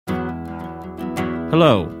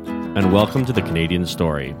Hello, and welcome to the Canadian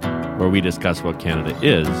Story, where we discuss what Canada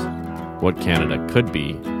is, what Canada could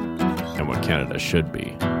be, and what Canada should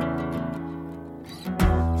be.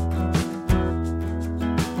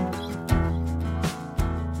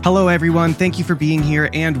 Hello, everyone. Thank you for being here,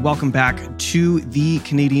 and welcome back to the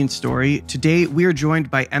Canadian Story. Today, we are joined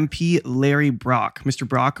by MP Larry Brock. Mr.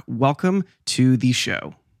 Brock, welcome to the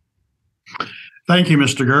show. Thank you,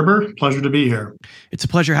 Mr. Gerber. Pleasure to be here. It's a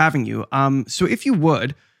pleasure having you. So if you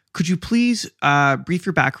would, could you please brief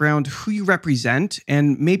your background, who you represent,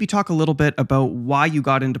 and maybe talk a little bit about why you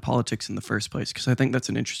got into politics in the first place? Because I think that's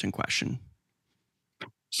an interesting question.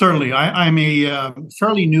 Certainly. I'm a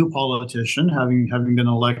fairly new politician, having been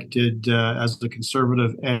elected as the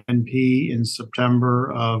Conservative NP in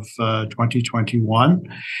September of 2021.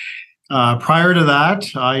 Prior to that,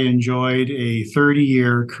 I enjoyed a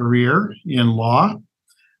 30-year career in law.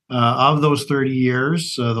 Of those 30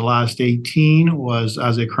 years, the last 18 was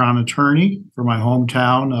as a Crown Attorney for my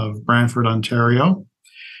hometown of Brantford, Ontario.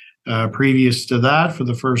 Previous to that, for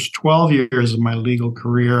the first 12 years of my legal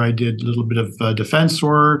career, I did a little bit of defense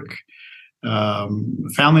work,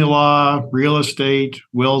 family law, real estate,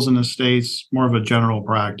 wills and estates, more of a general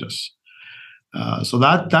practice. So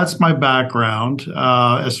that's my background.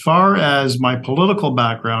 As far as my political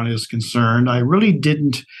background is concerned, I really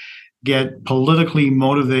didn't get politically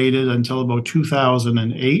motivated until about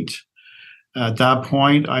 2008. At that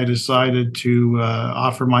point, I decided to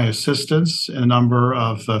offer my assistance in a number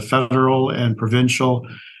of federal and provincial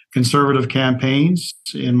conservative campaigns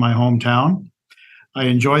in my hometown. I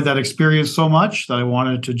enjoyed that experience so much that I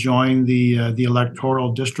wanted to join the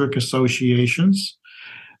electoral district associations.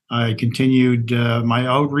 I continued my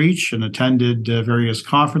outreach and attended various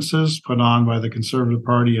conferences put on by the Conservative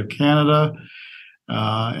Party of Canada.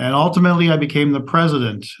 And ultimately, I became the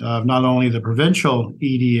president of not only the provincial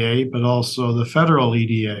EDA, but also the federal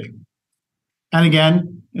EDA. And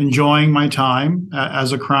again, enjoying my time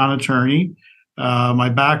as a Crown Attorney. My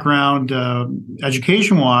background,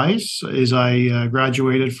 education-wise, is I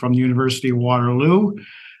graduated from the University of Waterloo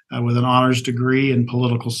with an honors degree in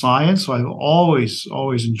political science. So I've always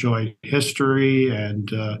enjoyed history and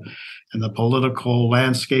the political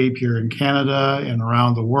landscape here in Canada and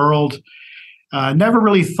around the world. Never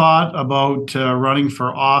really thought about running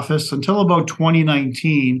for office until about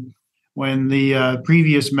 2019, when the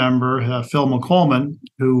previous member, Phil McColman,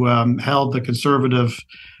 who held the Conservative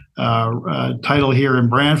title here in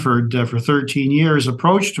Brantford for 13 years,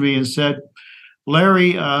 approached me and said,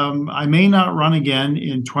 Larry, I may not run again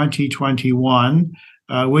in 2021.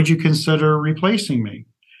 Would you consider replacing me?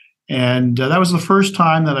 And that was the first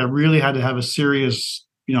time that I really had to have a serious,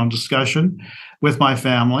 discussion with my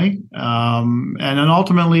family. And then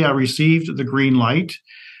ultimately, I received the green light.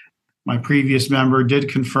 My previous member did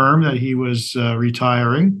confirm that he was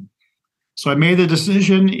retiring. So I made the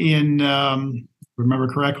decision in, remember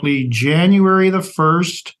correctly, January the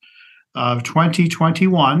 1st of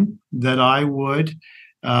 2021 that I would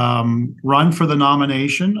run for the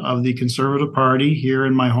nomination of the Conservative Party here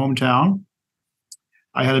in my hometown.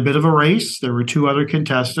 I had a bit of a race. There were two other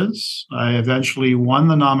contestants. I eventually won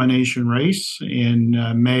the nomination race in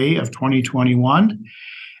May of 2021.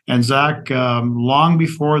 And Zach, long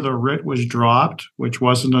before the writ was dropped, which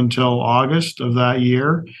wasn't until August of that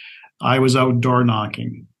year, I was out door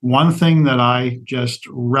knocking. One thing that I just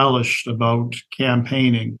relished about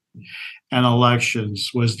campaigning and elections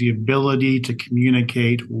was the ability to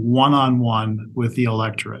communicate one-on-one with the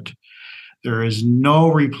electorate. There is no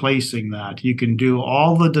replacing that. You can do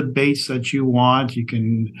all the debates that you want. You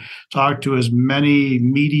can talk to as many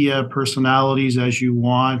media personalities as you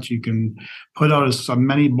want. You can put out as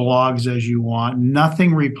many blogs as you want.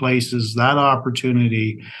 Nothing replaces that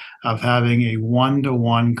opportunity of having a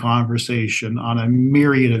one-to-one conversation on a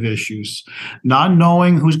myriad of issues. Not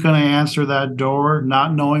knowing who's going to answer that door,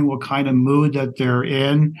 not knowing what kind of mood that they're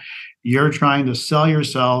in. You're trying to sell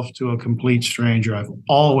yourself to a complete stranger. I've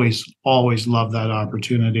always loved that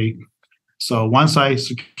opportunity. So once I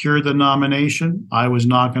secured the nomination, I was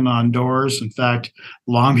knocking on doors. In fact,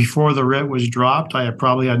 long before the writ was dropped, I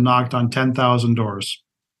probably had knocked on 10,000 doors.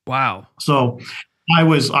 Wow. So I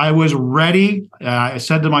was ready. I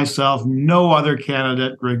said to myself, no other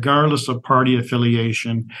candidate, regardless of party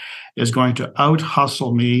affiliation, is going to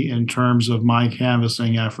out-hustle me in terms of my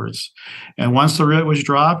canvassing efforts. And once the writ was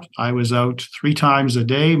dropped, I was out 3 times a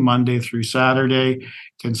day, Monday through Saturday,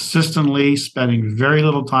 consistently spending very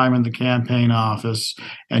little time in the campaign office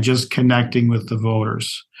and just connecting with the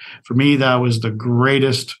voters. For me, that was the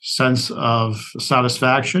greatest sense of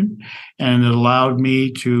satisfaction, and it allowed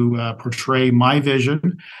me to portray my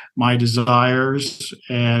vision, my desires,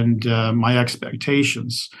 and my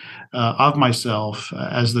expectations of myself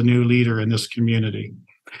as the new leader in this community.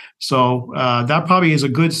 So that probably is a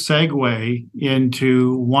good segue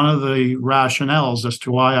into one of the rationales as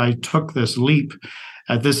to why I took this leap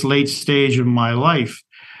at this late stage of my life.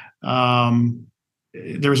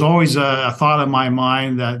 There's always a thought in my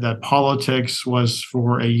mind that politics was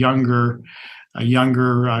for a younger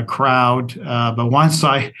crowd. But once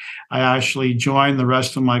I actually joined the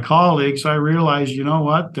rest of my colleagues, I realized, you know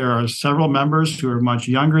what, there are several members who are much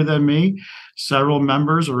younger than me, several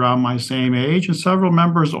members around my same age, and several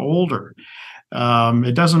members older.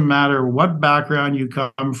 It doesn't matter what background you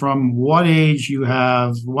come from, what age you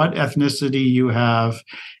have, what ethnicity you have.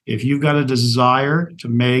 If you've got a desire to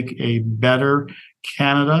make a better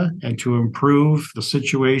Canada and to improve the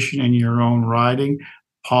situation in your own riding,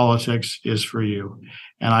 politics is for you.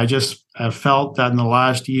 And I just have felt that in the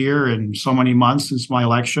last year and so many months since my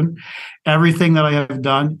election, everything that I have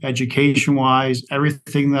done education-wise,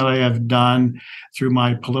 everything that I have done through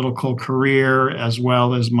my political career as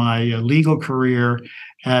well as my legal career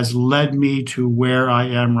has led me to where I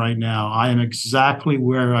am right now. I am exactly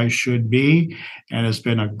where I should be, and it's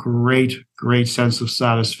been a great, great sense of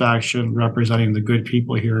satisfaction representing the good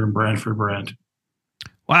people here in Brantford Brant.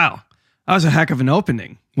 Wow. That was a heck of an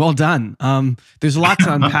opening. Well done. There's a lot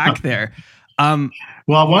to unpack there.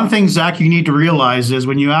 Well, one thing, Zach, you need to realize is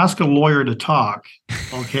when you ask a lawyer to talk,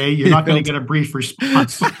 okay, you're not going to get a brief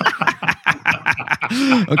response.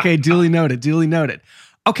 Okay, duly noted. Duly noted.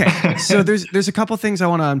 Okay, so there's a couple things I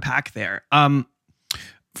want to unpack there.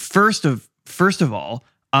 First of all,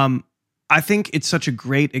 I think it's such a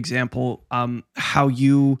great example how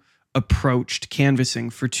you approached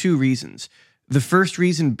canvassing for two reasons. The first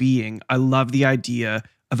reason being, I love the idea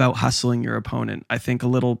of out hustling your opponent. I think a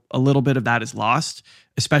little bit of that is lost,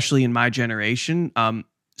 especially in my generation.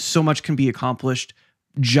 So much can be accomplished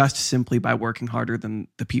just simply by working harder than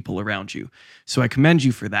the people around you. So I commend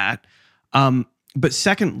you for that. But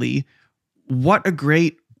secondly, what a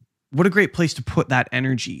great place to put that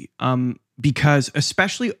energy. Because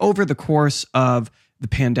especially over the course of the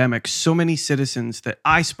pandemic, so many citizens that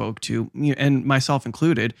I spoke to, and myself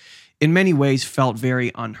included, in many ways felt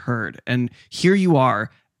very unheard. And here you are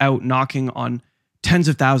out knocking on tens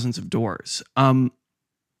of thousands of doors. Can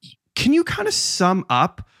you kind of sum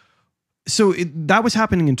up? So that was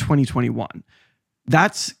happening in 2021.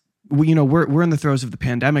 That's, we're in the throes of the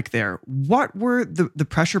pandemic there. What were the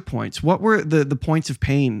pressure points? What were the points of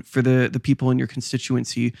pain for the people in your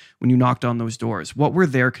constituency when you knocked on those doors? What were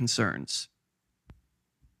their concerns?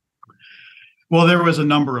 Well, there was a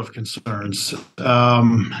number of concerns.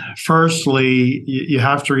 Firstly, you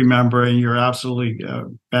have to remember, and you're absolutely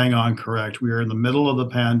bang on correct, we are in the middle of the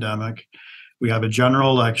pandemic. We have a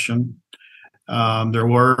general election. There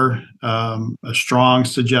were a strong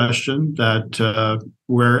suggestion that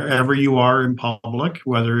wherever you are in public,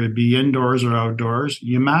 whether it be indoors or outdoors,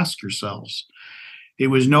 you mask yourselves. It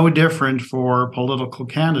was no different for political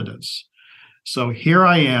candidates. So here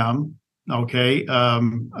I am, okay,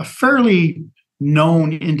 a fairly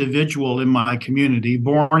known individual in my community,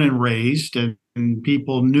 born and raised, and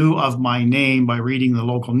people knew of my name by reading the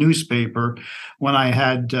local newspaper when I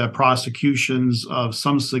had prosecutions of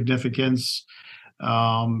some significance.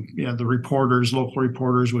 The local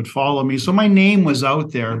reporters would follow me. So my name was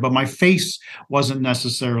out there, but my face wasn't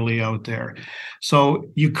necessarily out there. So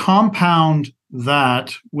you compound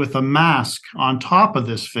that with a mask on top of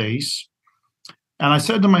this face. And I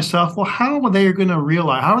said to myself, well, how are they going to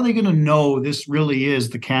realize, how are they going to know this really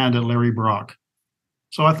is the candidate Larry Brock?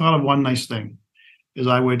 So I thought of one nice thing is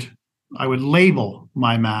I would label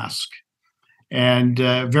my mask. And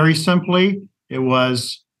very simply, it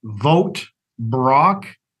was vote Brock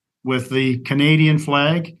with the Canadian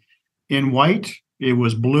flag in white. It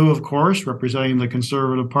was blue, of course, representing the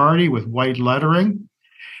Conservative Party with white lettering.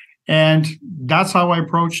 And that's how I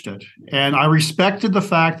approached it. And I respected the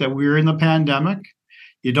fact that we were in the pandemic.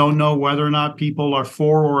 You don't know whether or not people are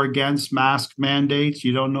for or against mask mandates.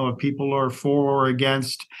 You don't know if people are for or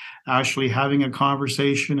against actually having a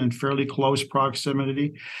conversation in fairly close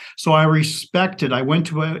proximity. So I respected, I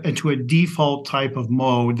went into a default type of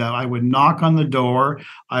mode that I would knock on the door.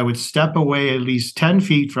 I would step away at least 10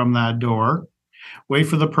 feet from that door, wait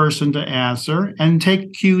for the person to answer, and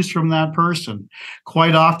take cues from that person.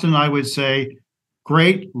 Quite often I would say,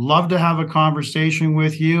 Great. Love to have a conversation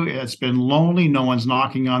with you. It's been lonely. No one's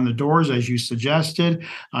knocking on the doors, as you suggested.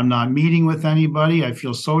 I'm not meeting with anybody. I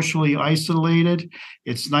feel socially isolated.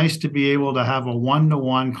 It's nice to be able to have a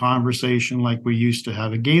one-to-one conversation like we used to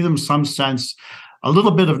have. It gave them some sense, a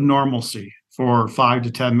little bit of normalcy for 5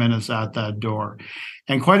 to 10 minutes at that door.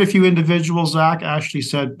 And quite a few individuals, Zach, actually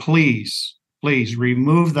said, please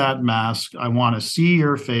remove that mask. I want to see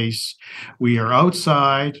your face. We are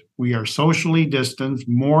outside. We are socially distanced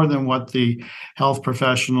more than what the health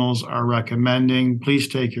professionals are recommending. Please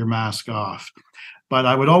take your mask off. But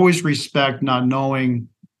I would always respect not knowing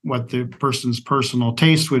what the person's personal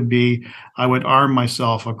taste would be. I would arm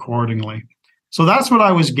myself accordingly. So that's what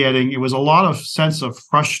I was getting. It was a lot of sense of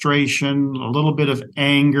frustration, a little bit of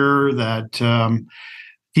anger that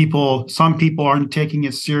some people aren't taking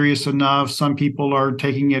it serious enough. Some people are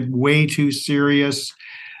taking it way too serious,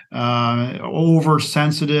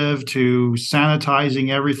 oversensitive to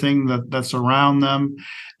sanitizing everything that's around them.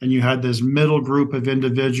 And you had this middle group of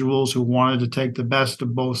individuals who wanted to take the best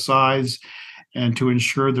of both sides and to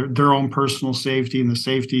ensure their own personal safety and the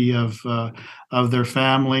safety of their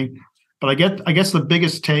family. But I guess the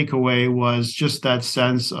biggest takeaway was just that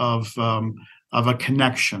sense of a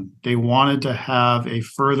connection. They wanted to have a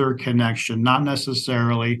further connection, not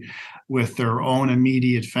necessarily with their own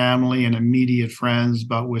immediate family and immediate friends,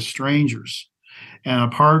 but with strangers. And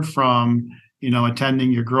apart from,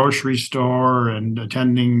 attending your grocery store and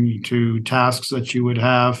attending to tasks that you would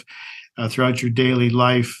have throughout your daily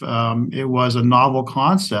life, it was a novel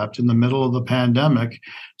concept in the middle of the pandemic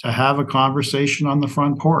to have a conversation on the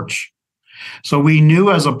front porch. So we knew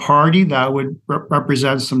as a party that would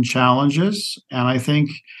represent some challenges. And I think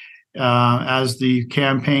as the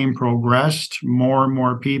campaign progressed, more and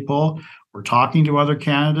more people were talking to other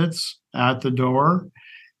candidates at the door.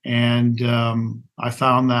 And I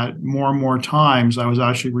found that more and more times I was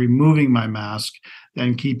actually removing my mask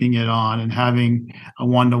than keeping it on and having a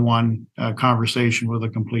one-to-one conversation with a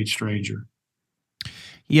complete stranger.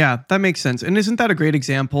 Yeah, that makes sense. And isn't that a great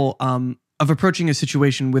example of approaching a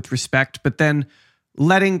situation with respect, but then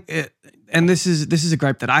letting it, and this is a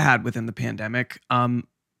gripe that I had within the pandemic.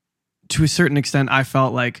 To a certain extent, I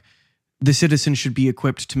felt like the citizen should be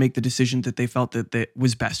equipped to make the decision that they felt that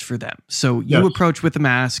was best for them. So you approach with a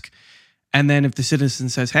mask, and then if the citizen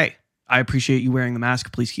says, hey, I appreciate you wearing the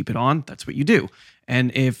mask, please keep it on, that's what you do.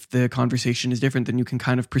 And if the conversation is different, then you can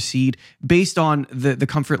kind of proceed based on the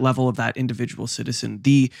comfort level of that individual citizen.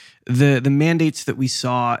 The mandates that we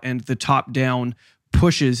saw and the top-down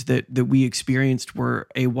pushes that we experienced were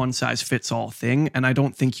a one-size-fits-all thing. And I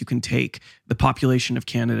don't think you can take the population of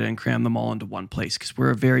Canada and cram them all into one place, because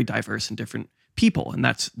we're a very diverse and different people, and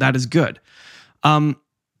that is good.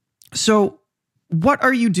 So what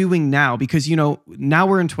are you doing now? Because, now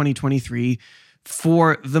we're in 2023.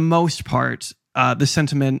 For the most part, the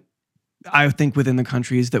sentiment, I think, within the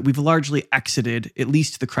country is that we've largely exited at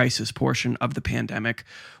least the crisis portion of the pandemic.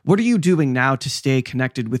 What are you doing now to stay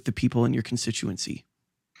connected with the people in your constituency?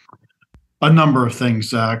 A number of things,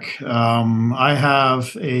 Zach. I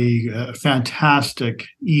have a fantastic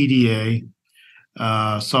EDA,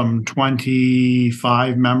 some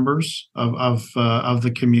 25 members of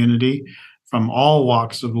the community from all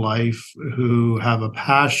walks of life who have a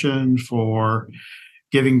passion for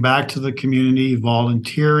giving back to the community,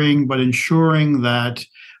 volunteering, but ensuring that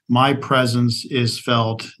my presence is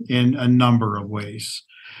felt in a number of ways.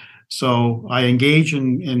 So I engage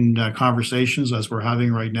in conversations as we're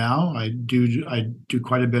having right now. I do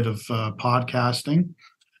quite a bit of podcasting.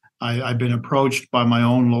 I've been approached by my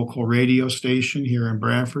own local radio station here in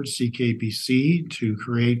Brantford, CKPC, to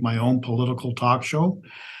create my own political talk show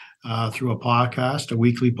through a podcast, a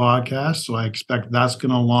weekly podcast. So I expect that's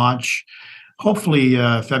going to launch hopefully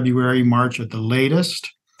February, March at the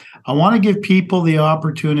latest. I want to give people the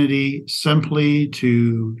opportunity simply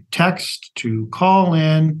to text, to call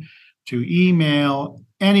in, to email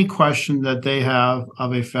any question that they have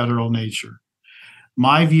of a federal nature.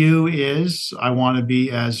 My view is I want to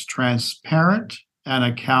be as transparent and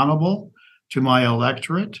accountable to my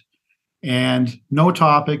electorate, and no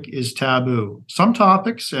topic is taboo. Some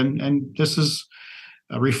topics, and this is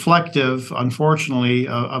reflective, unfortunately,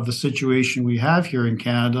 of the situation we have here in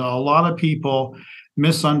Canada. A lot of people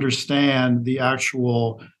misunderstand the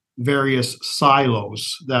actual various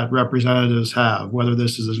silos that representatives have, whether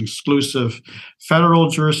this is an exclusive federal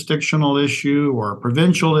jurisdictional issue or a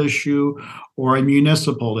provincial issue or a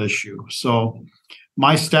municipal issue. So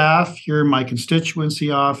my staff here in my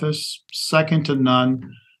constituency office, second to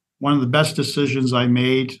none. One of the best decisions I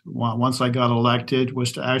made once I got elected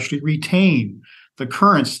was to actually retain the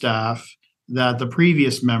current staff that the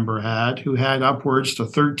previous member had, who had upwards to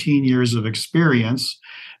 13 years of experience,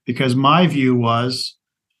 because my view was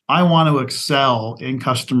I want to excel in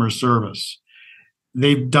customer service.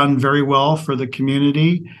 They've done very well for the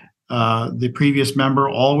community. The previous member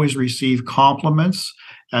always received compliments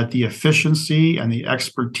at the efficiency and the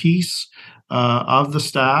expertise of the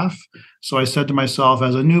staff. So I said to myself,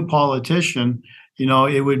 as a new politician,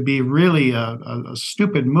 it would be really a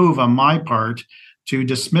stupid move on my part to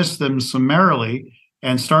dismiss them summarily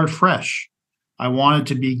and start fresh. I wanted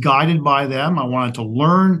to be guided by them. I wanted to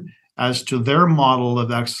learn as to their model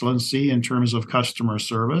of excellency in terms of customer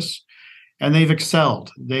service. And they've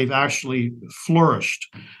excelled. They've actually flourished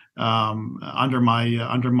under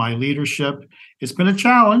my leadership. It's been a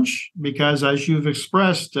challenge because, as you've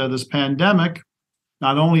expressed, this pandemic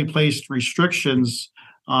not only placed restrictions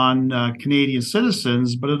on Canadian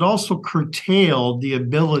citizens, but it also curtailed the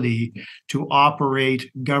ability to operate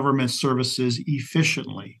government services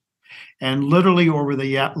efficiently. And literally over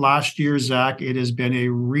the last year, Zach, it has been a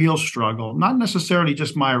real struggle, not necessarily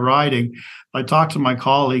just my riding. I talked to my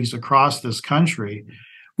colleagues across this country.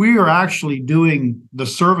 We are actually doing the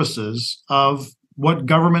services of what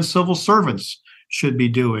government civil servants should be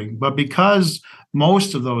doing. But because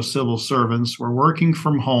most of those civil servants were working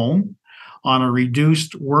from home on a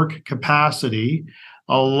reduced work capacity,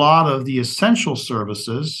 a lot of the essential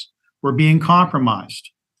services were being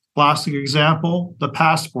compromised. Classic example, the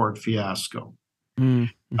passport fiasco.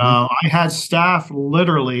 Mm-hmm. I had staff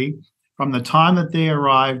literally from the time that they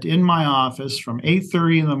arrived in my office from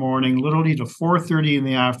 8:30 in the morning, literally to 4:30 in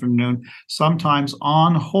the afternoon, sometimes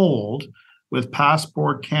on hold with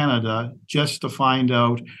Passport Canada just to find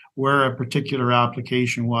out where a particular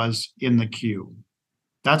application was in the queue.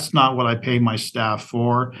 That's not what I pay my staff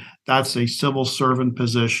for. That's a civil servant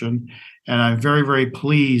position. And I'm very, very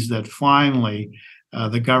pleased that finally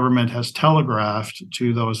the government has telegraphed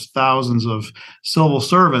to those thousands of civil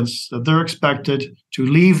servants that they're expected to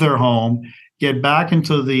leave their home, get back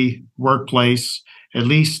into the workplace at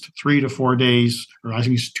least 3 to 4 days, or I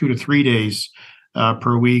think it's 2 to 3 days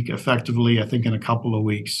per week, effectively, I think in a couple of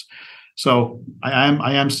weeks. So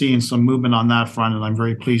I am seeing some movement on that front, and I'm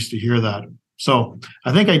very pleased to hear that. So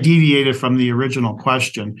I think I deviated from the original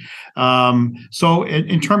question. So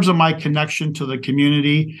in terms of my connection to the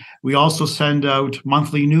community, we also send out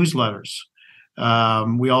monthly newsletters.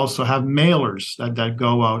 We also have mailers that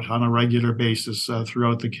go out on a regular basis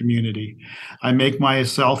throughout the community. I make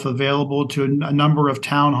myself available to a number of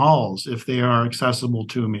town halls if they are accessible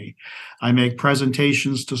to me. I make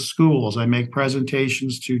presentations to schools. I make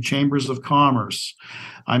presentations to chambers of commerce.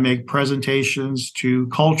 I make presentations to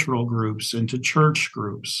cultural groups and to church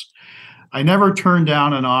groups. I never turn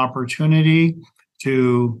down an opportunity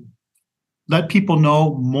to let people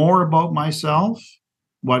know more about myself,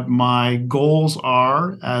 what my goals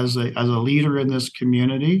are as a leader in this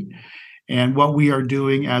community, and what we are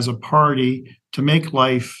doing as a party to make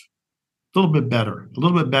life a little bit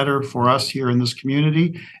better for us here in this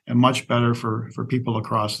community and much better for people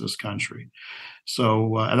across this country.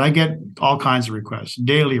 So, and I get all kinds of requests,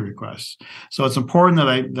 daily requests. So it's important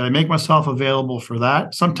that I make myself available for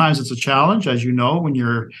that. Sometimes it's a challenge, as you know, when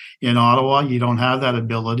you're in Ottawa, you don't have that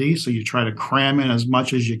ability. So you try to cram in as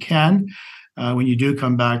much as you can when you do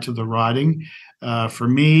come back to the riding. For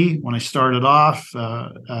me, when I started off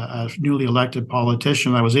a newly elected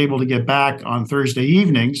politician, I was able to get back on Thursday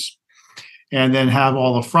evenings and then have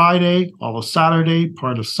all of Friday, all of Saturday,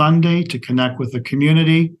 part of Sunday to connect with the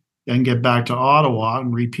community, then get back to Ottawa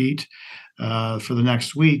and repeat for the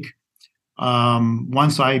next week.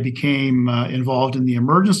 Once I became involved in the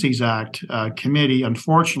Emergencies Act committee,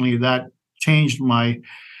 unfortunately, that changed my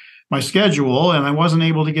schedule, and I wasn't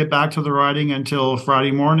able to get back to the riding until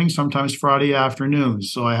Friday morning, sometimes Friday afternoon.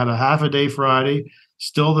 So I had a half a day Friday,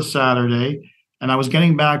 still the Saturday, and I was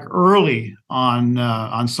getting back early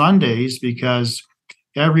on Sundays because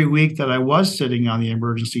every week that I was sitting on the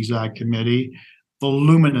Emergencies Act committee,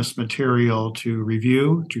 voluminous material to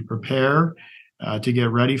review, to prepare, to get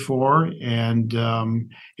ready for. And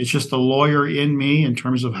it's just the lawyer in me in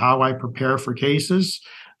terms of how I prepare for cases.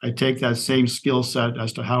 I take that same skill set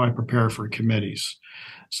as to how I prepare for committees.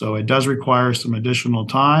 So it does require some additional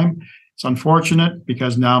time. It's unfortunate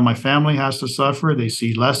because now my family has to suffer. They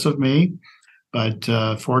see less of me. But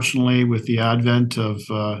fortunately, with the advent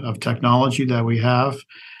of technology that we have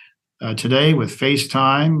today with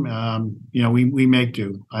FaceTime, we make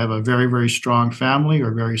do. I have a very, very strong family who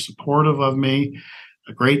are very supportive of me,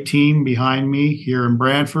 a great team behind me here in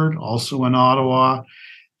Brantford, also in Ottawa.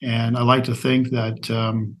 And I like to think that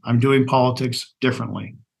I'm doing politics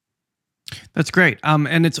differently. That's great.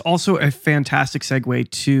 And it's also a fantastic segue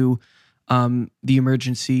to the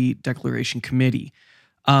Emergency Declaration Committee.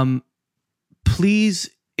 Please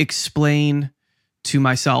explain to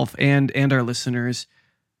myself and our listeners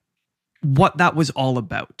what that was all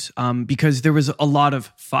about, because there was a lot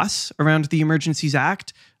of fuss around the Emergencies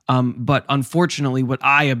Act, but unfortunately, what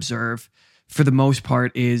I observe for the most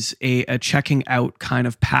part is a checking out kind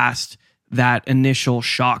of past that initial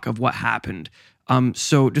shock of what happened.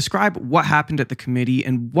 So describe what happened at the committee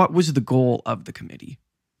and what was the goal of the committee.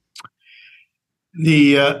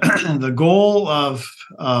 The goal of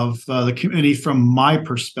the committee, from my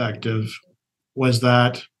perspective, was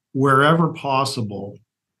that wherever possible,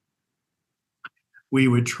 we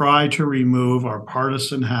would try to remove our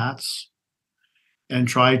partisan hats and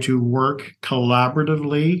try to work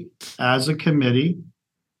collaboratively as a committee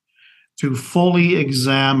to fully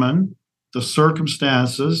examine the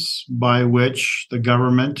circumstances by which the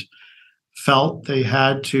government felt they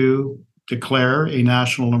had to declare a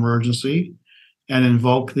national emergency and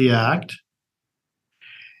invoke the act,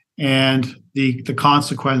 and the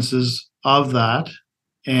consequences of that,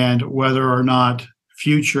 and whether or not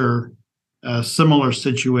future similar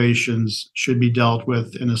situations should be dealt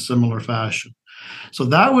with in a similar fashion. So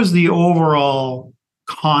that was the overall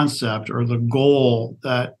concept or the goal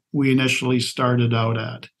that we initially started out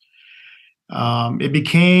at. It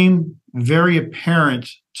became very apparent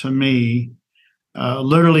to me,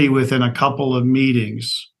 literally within a couple of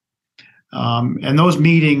meetings. And those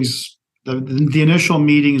meetings, the initial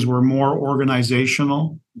meetings were more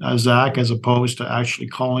organizational, Zach, as opposed to actually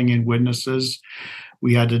calling in witnesses.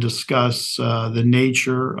 We had to discuss the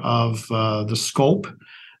nature of the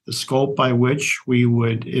scope by which we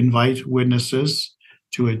would invite witnesses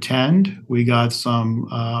to attend. We got some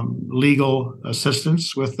legal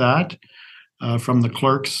assistance with that from the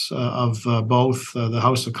clerks of both the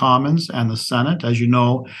House of Commons and the Senate. As you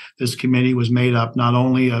know, this committee was made up not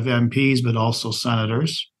only of MPs, but also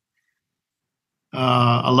senators.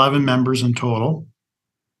 11 members in total.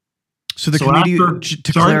 So the committee,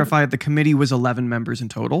 to clarify, the committee was 11 members in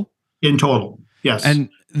total? In total, yes. And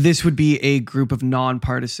this would be a group of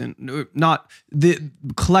nonpartisan,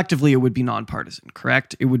 collectively it would be nonpartisan,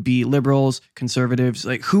 correct? It would be liberals, conservatives,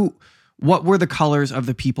 what were the colors of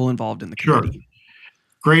the people involved in the committee? Sure.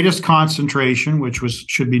 Greatest concentration, which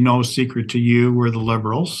should be no secret to you, were the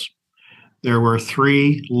liberals. There were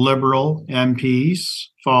 3 liberal MPs,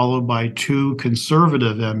 followed by 2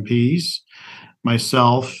 conservative MPs,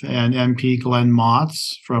 myself and MP Glenn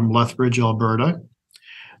Motts from Lethbridge, Alberta.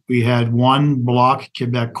 We had 1 Bloc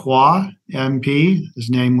Québécois MP, his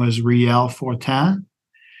name was Riel Fortin,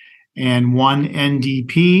 and 1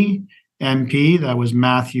 NDP MP, that was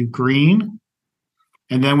Matthew Green.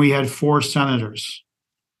 And then we had 4 senators.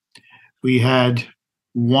 We had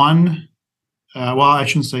 1, I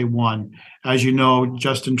shouldn't say 1. As you know,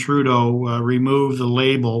 Justin Trudeau removed the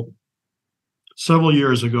label several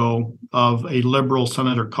years ago of a Liberal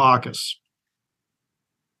Senator caucus.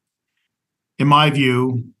 In my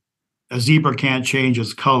view, a zebra can't change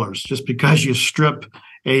its colors. Just because you strip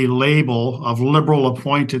a label of Liberal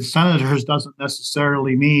appointed senators doesn't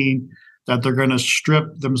necessarily mean that they're going to strip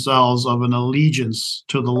themselves of an allegiance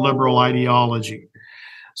to the Liberal ideology.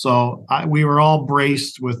 So we were all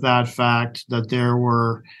braced with that fact that there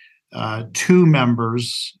were 2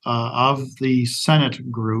 members of the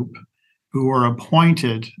Senate group who were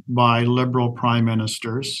appointed by Liberal prime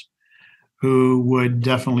ministers who would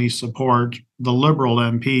definitely support the Liberal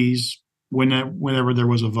MPs whenever there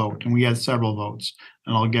was a vote. And we had several votes,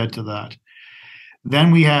 and I'll get to that.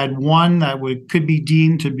 Then we had 1 that could be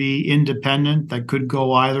deemed to be independent, that could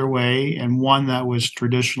go either way, and 1 that was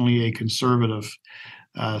traditionally a conservative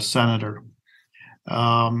senator.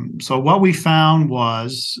 So what we found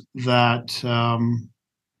was that,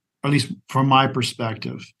 at least from my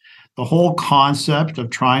perspective, the whole concept of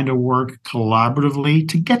trying to work collaboratively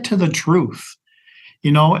to get to the truth.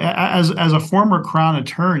 You know, as a former Crown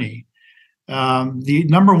attorney, the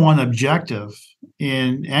number one objective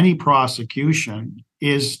in any prosecution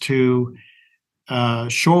is to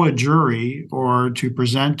show a jury or to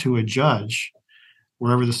present to a judge,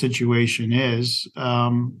 wherever the situation is,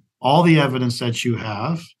 all the evidence that you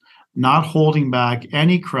have, not holding back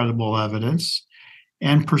any credible evidence,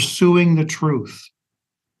 and pursuing the truth.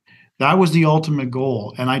 That was the ultimate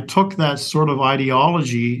goal. And I took that sort of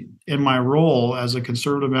ideology in my role as a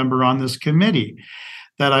conservative member on this committee,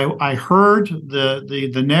 that I heard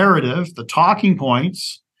the narrative, the talking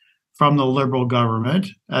points from the Liberal government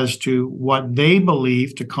as to what they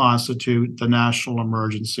believed to constitute the national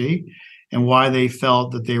emergency and why they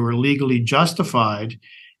felt that they were legally justified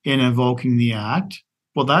in invoking the act.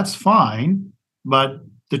 Well, that's fine, but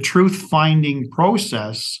the truth-finding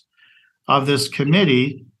process of this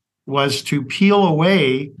committee was to peel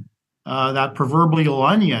away that proverbial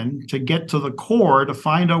onion to get to the core to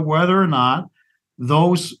find out whether or not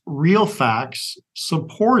those real facts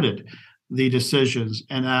supported the decisions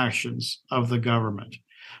and actions of the government.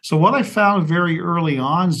 So what I found very early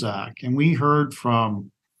on, Zach, and we heard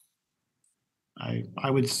from, I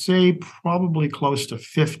would say probably close to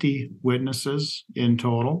 50 witnesses in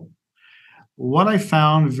total. What I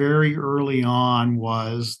found very early on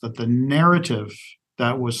was that the narrative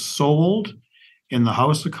that was sold in the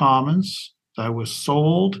House of Commons, that was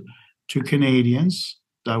sold to Canadians,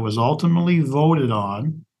 that was ultimately voted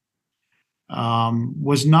on,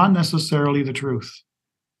 was not necessarily the truth.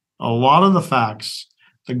 A lot of the facts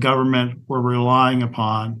the government were relying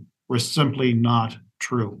upon were simply not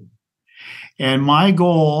true. And my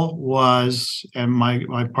goal was, and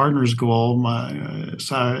my partner's goal,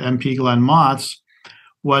 MP Glenn Motz,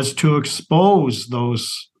 was to expose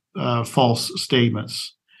those false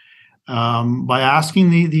statements by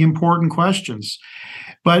asking the important questions.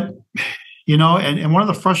 But, and one of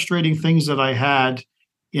the frustrating things that I had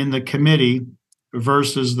in the committee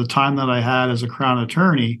versus the time that I had as a Crown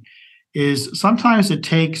attorney is sometimes it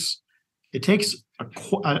takes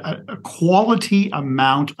a quality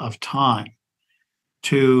amount of time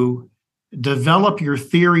to develop your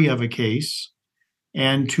theory of a case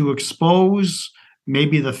and to expose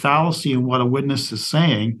maybe the fallacy in what a witness is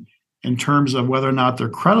saying in terms of whether or not they're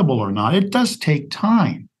credible or not. It does take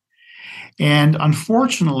time. And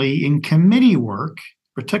unfortunately, in committee work,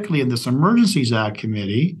 particularly in this Emergencies Act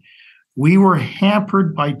committee, we were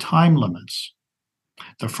hampered by time limits.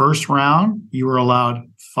 The first round, you were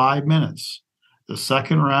allowed 5 minutes. The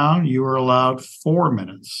second round, you were allowed 4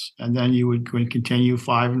 minutes, and then you would continue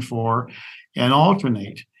 5 and 4 and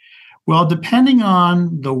alternate. Well, depending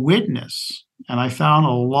on the witness, and I found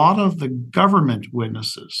a lot of the government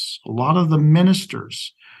witnesses, a lot of the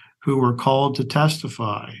ministers who were called to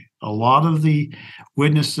testify, a lot of the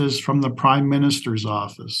witnesses from the Prime Minister's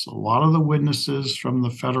office, a lot of the witnesses from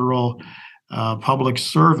the Federal Public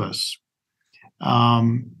Service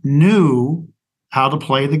knew how to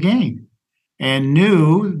play the game and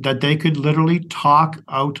knew that they could literally talk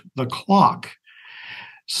out the clock.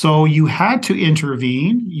 So you had to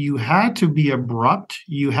intervene, you had to be abrupt,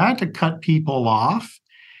 you had to cut people off,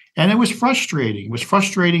 and it was frustrating. It was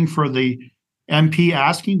frustrating for the MP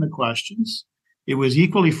asking the questions. It was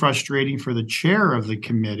equally frustrating for the chair of the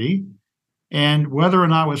committee. And whether or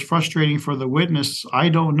not it was frustrating for the witness, I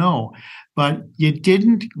don't know. But you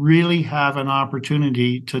didn't really have an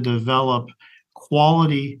opportunity to develop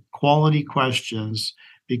quality questions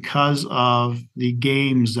because of the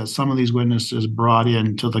games that some of these witnesses brought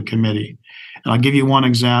into the committee. And I'll give you one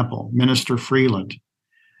example, Minister Freeland.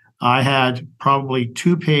 I had probably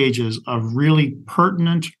 2 pages of really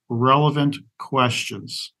pertinent, relevant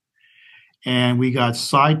questions. And we got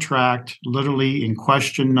sidetracked literally in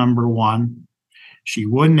question number 1. She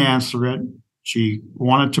wouldn't answer it. She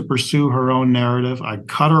wanted to pursue her own narrative. I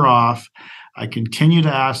cut her off. I continued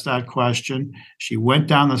to ask that question. She went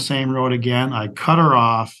down the same road again. I cut her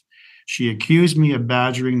off. She accused me of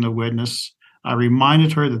badgering the witness. I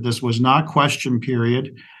reminded her that this was not question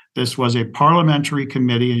period. This was a parliamentary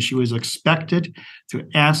committee, and she was expected to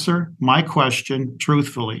answer my question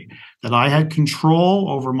truthfully, that I had control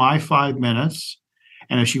over my 5 minutes.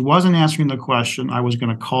 And if she wasn't answering the question, I was going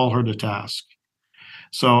to call her to task.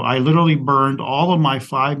 So I literally burned all of my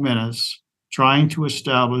 5 minutes trying to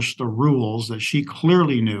establish the rules that she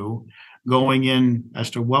clearly knew going in as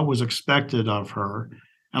to what was expected of her.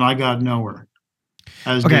 And I got nowhere,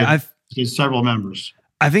 as did several members.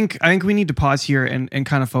 I think we need to pause here and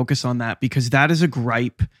kind of focus on that, because that is a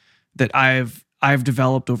gripe that I've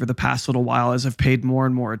developed over the past little while as I've paid more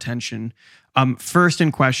and more attention. First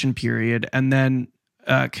in question period, and then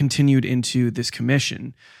continued into this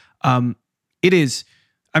commission. It is,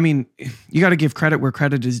 I mean, you got to give credit where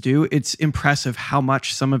credit is due. It's impressive how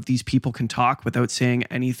much some of these people can talk without saying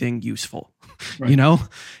anything useful, right.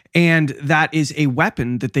 And that is a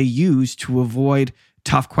weapon that they use to avoid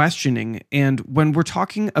tough questioning. And when we're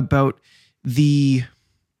talking about the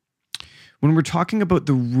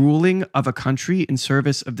ruling of a country in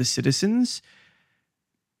service of the citizens,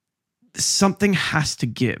 something has to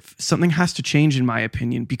give. Something has to change, in my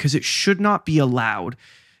opinion, because it should not be allowed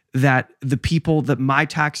that the people that my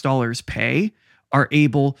tax dollars pay are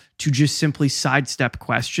able to just simply sidestep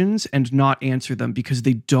questions and not answer them because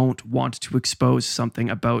they don't want to expose something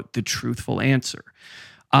about the truthful answer.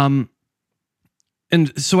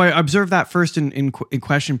 And so I observed that first in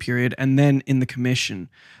question period and then in the commission.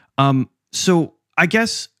 So I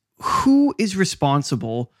guess who is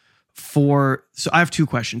responsible so I have two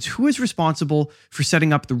questions. Who is responsible for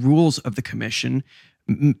setting up the rules of the commission?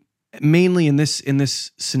 Mainly in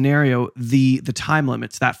this scenario, the time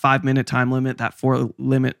limits, that 5-minute time limit, that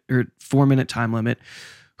 4-minute time limit.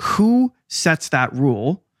 Who sets that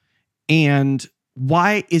rule? And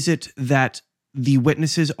why is it that the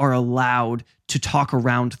witnesses are allowed to talk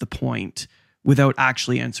around the point without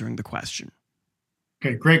actually answering the question?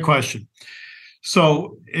 Okay, great question.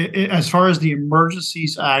 So as far as the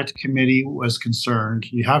Emergencies Act Committee was concerned,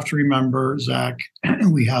 you have to remember, Zach,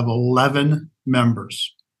 we have 11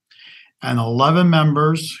 members. And 11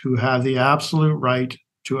 members who have the absolute right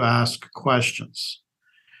to ask questions.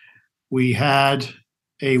 We had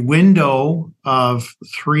a window of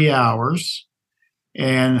 3 hours,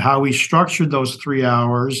 and how we structured those 3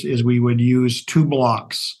 hours is we would use 2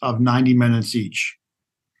 blocks of 90 minutes each.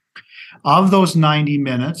 Of those 90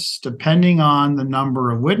 minutes, depending on the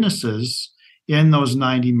number of witnesses in those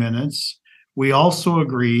 90 minutes, we also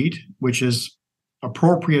agreed, which is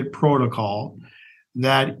appropriate protocol,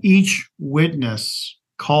 that each witness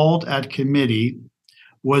called at committee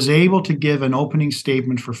was able to give an opening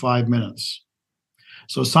statement for 5 minutes.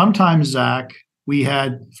 So sometimes, Zach, we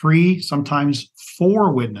had 3, sometimes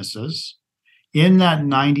 4 witnesses in that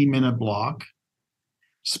 90-minute block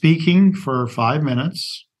speaking for 5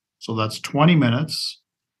 minutes. So that's 20 minutes.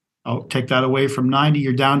 I'll take that away from 90,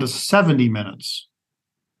 you're down to 70 minutes.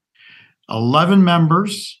 11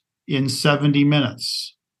 members in 70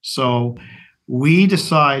 minutes. So we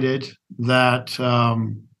decided that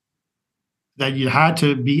that you had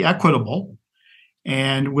to be equitable.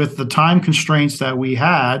 And with the time constraints that we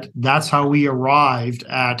had, that's how we arrived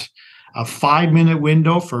at a 5-minute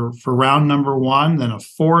window for round number 1, then a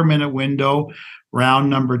 4-minute window, round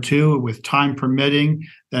number 2, with time permitting,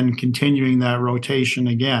 then continuing that rotation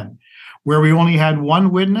again. Where we only had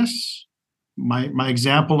 1 witness, my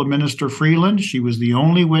example of Minister Freeland, she was the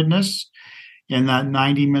only witness in that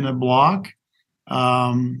 90-minute block.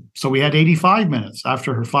 So we had 85 minutes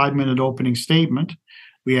after her 5-minute opening statement.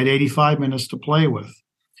 We had 85 minutes to play with.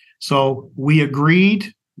 So we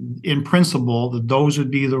agreed in principle that those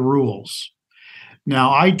would be the rules.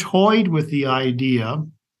 Now, I toyed with the idea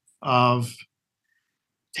of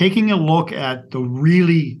taking a look at the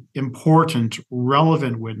really important,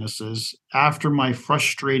 relevant witnesses after my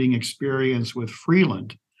frustrating experience with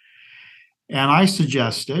Freeland. And I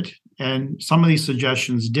suggested, and some of these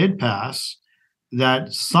suggestions did pass,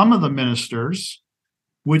 that some of the ministers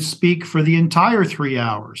would speak for the entire 3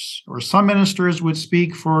 hours, or some ministers would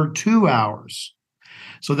speak for 2 hours,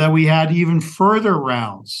 so that we had even further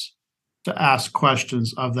rounds to ask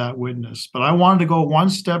questions of that witness. But I wanted to go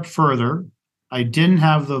one step further. I didn't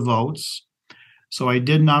have the votes, so I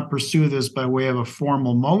did not pursue this by way of a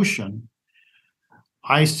formal motion.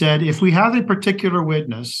 I said, if we have a particular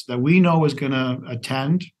witness that we know is going to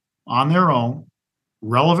attend on their own,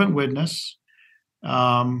 relevant witness,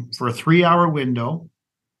 for a 3-hour window,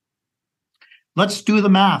 let's do the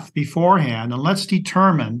math beforehand and let's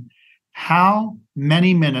determine how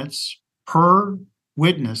many minutes per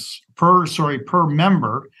witness, per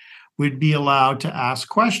member would be allowed to ask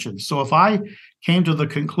questions. So if I came to the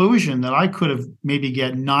conclusion that I could have maybe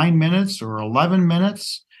get 9 minutes or 11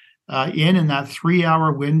 minutes in that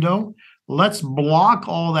 3-hour window, let's block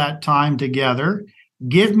all that time together.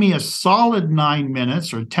 Give me a solid 9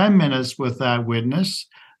 minutes or 10 minutes with that witness.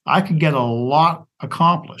 I could get a lot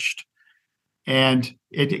accomplished. And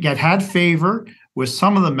it had favor with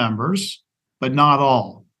some of the members, but not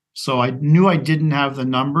all. So I knew I didn't have the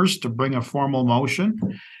numbers to bring a formal motion.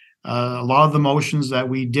 A lot of the motions that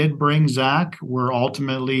we did bring, Zach, were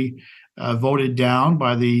ultimately voted down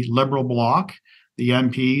by the Liberal bloc, the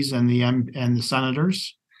MPs and the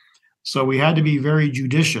senators. So we had to be very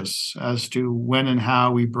judicious as to when and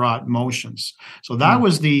how we brought motions. So that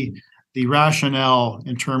was the rationale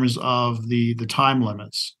in terms of the time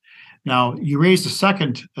limits. Now, you raised a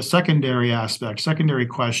secondary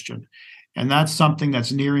question, and that's something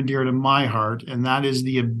that's near and dear to my heart, and that is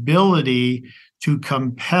the ability to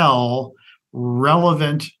compel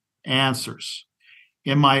relevant answers.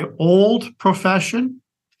 In my old profession,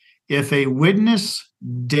 if a witness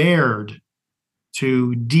dared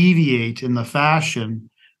to deviate in the fashion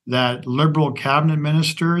that Liberal cabinet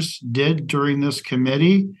ministers did during this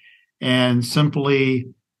committee and simply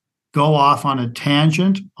go off on a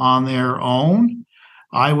tangent on their own,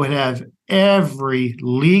 I would have every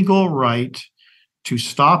legal right to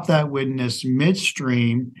stop that witness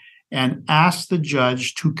midstream and ask the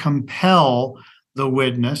judge to compel the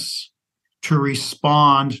witness to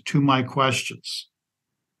respond to my questions.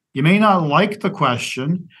 You may not like the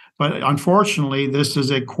question, But unfortunately, this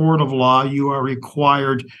is a court of law. You are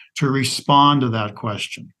required to respond to that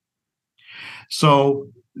question. So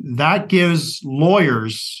that gives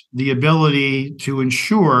lawyers the ability to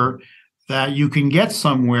ensure that you can get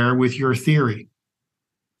somewhere with your theory.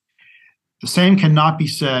 The same cannot be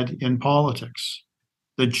said in politics.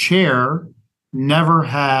 The chair never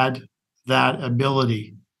had that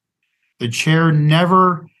ability. The chair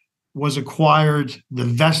never was acquired the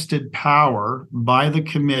vested power by the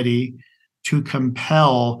committee to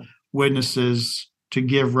compel witnesses to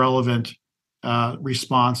give relevant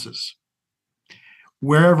responses.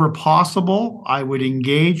 Wherever possible, I would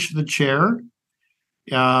engage the chair.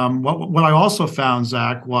 What I also found,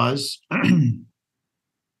 Zach, was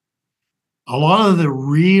a lot of the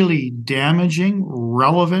really damaging,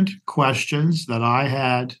 relevant questions that I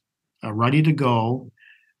had ready to go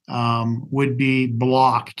would be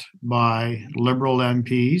blocked by Liberal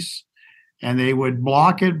MPs, and they would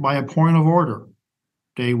block it by a point of order.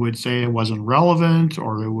 They would say it wasn't relevant,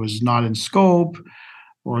 or it was not in scope,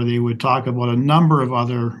 or they would talk about a number of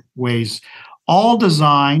other ways, all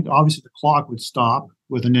designed, obviously the clock would stop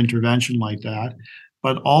with an intervention like that,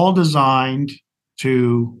 but all designed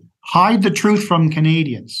to hide the truth from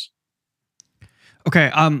Canadians.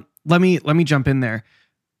 Okay, let me jump in there.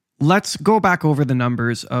 Let's go back over the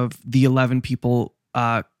numbers of the 11 people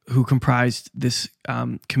who comprised this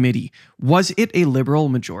committee. Was it a Liberal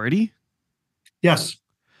majority? Yes.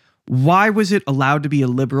 Why was it allowed to be a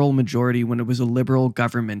Liberal majority when it was a Liberal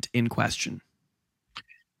government in question?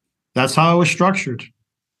 That's how it was structured.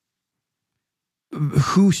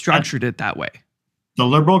 Who structured it that way? The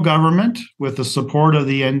Liberal government with the support of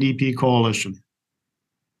the NDP coalition.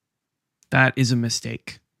 That is a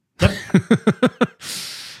mistake. Yep.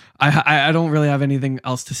 I don't really have anything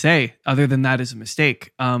else to say other than that is a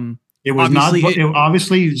mistake. It was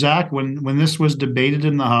obviously, Zach, when this was debated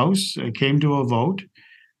in the House, it came to a vote.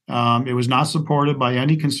 It was not supported by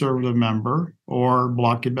any Conservative member or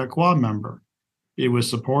Bloc Québécois member. It was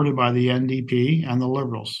supported by the NDP and the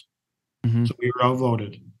Liberals. Mm-hmm. So we were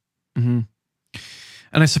outvoted. Mm-hmm.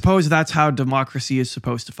 And I suppose that's how democracy is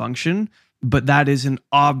supposed to function, but that is an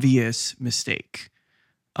obvious mistake.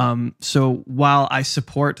 So while I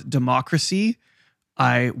support democracy,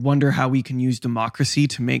 I wonder how we can use democracy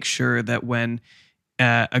to make sure that when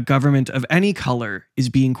a government of any color is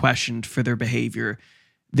being questioned for their behavior,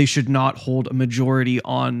 they should not hold a majority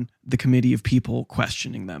on the committee of people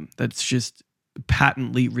questioning them. That's just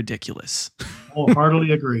patently ridiculous.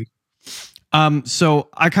 Wholeheartedly agree. So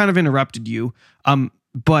I kind of interrupted you,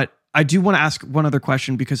 but I do want to ask one other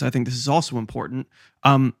question because I think this is also important.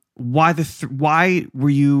 Why were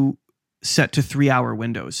you set to 3-hour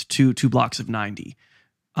windows, two blocks of 90?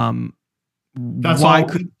 That's all,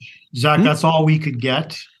 Zach. That's all we could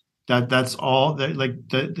get. That's all.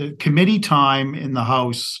 The committee time in the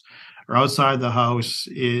House or outside the House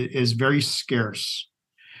is very scarce.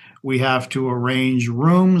 We have to arrange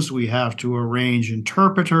rooms. We have to arrange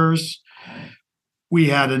interpreters. We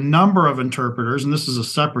had a number of interpreters, and this is a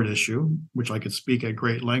separate issue, which I could speak at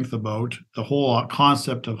great length about, the whole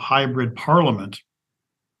concept of hybrid parliament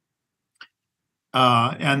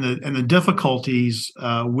and the difficulties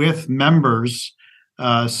with members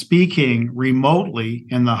speaking remotely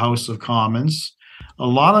in the House of Commons. A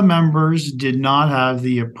lot of members did not have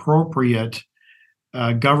the appropriate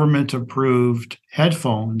government-approved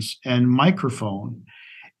headphones and microphone.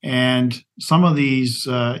 And some of these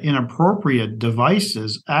inappropriate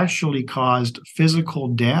devices actually caused physical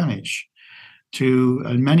damage to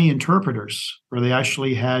many interpreters, where they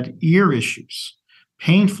actually had ear issues,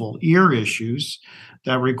 painful ear issues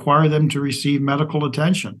that require them to receive medical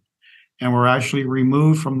attention and were actually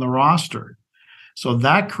removed from the roster. So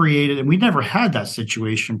that created, and we never had that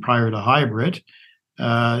situation prior to hybrid.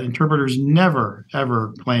 Interpreters never,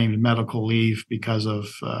 ever claimed medical leave because of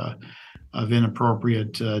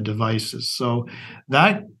inappropriate devices. So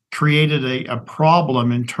that created a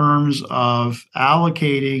problem in terms of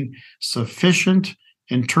allocating sufficient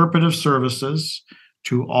interpretive services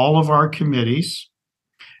to all of our committees.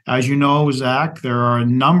 As you know, Zach, there are a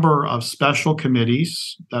number of special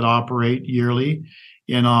committees that operate yearly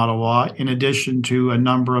in Ottawa, in addition to a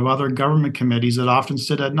number of other government committees that often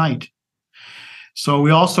sit at night. So we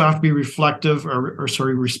also have to be respectful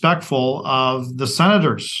of the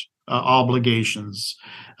senators' obligations.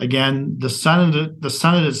 Again, the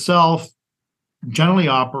Senate itself generally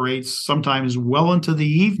operates sometimes well into the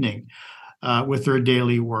evening with their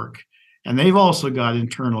daily work. And they've also got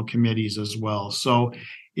internal committees as well. So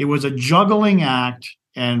it was a juggling act.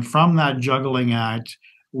 And from that juggling act,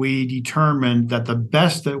 we determined that the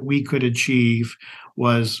best that we could achieve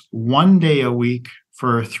was 1 day a week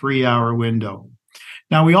for a 3-hour window.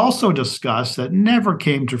 Now, we also discussed, that never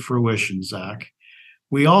came to fruition, Zach.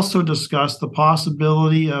 We also discussed the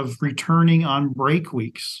possibility of returning on break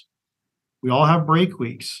weeks. We all have break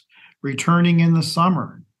weeks, returning in the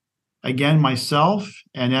summer. Again, myself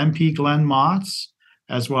and MP Glenn Motz,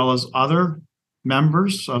 as well as other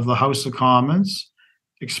members of the House of Commons,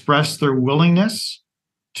 expressed their willingness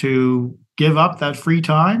to give up that free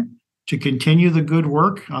time to continue the good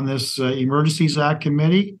work on this Emergencies Act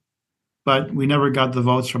committee, but we never got the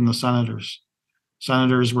votes from the senators.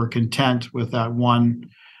 Senators were content with that one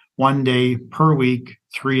day per week,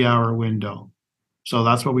 3-hour window. So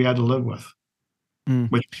that's what we had to live with,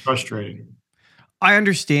 which is frustrating. I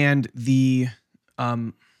understand the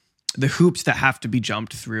hoops that have to be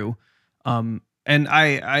jumped through, and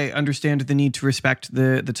I understand the need to respect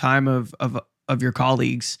the time of your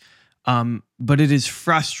colleagues, but it is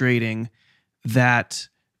frustrating that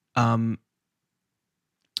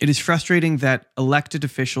elected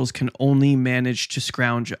officials can only manage to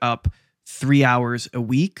scrounge up 3 hours a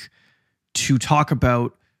week to talk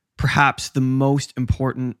about perhaps the most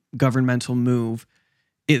important governmental move,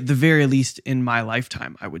 at the very least in my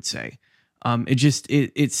lifetime, I would say.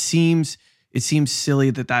 It seems silly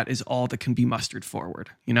that is all that can be mustered forward,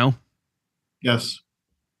 you know? Yes.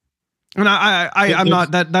 And I'm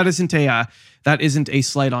not, that isn't a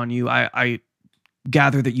slight on you. I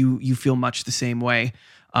gather that you feel much the same way.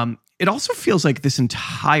 It also feels like this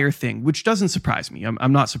entire thing, which doesn't surprise me.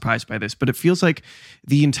 I'm not surprised by this, but it feels like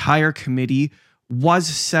the entire committee was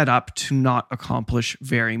set up to not accomplish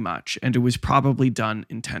very much, and it was probably done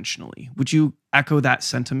intentionally. Would you echo that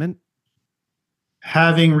sentiment?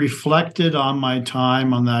 Having reflected on my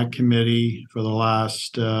time on that committee for the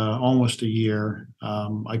last almost a year,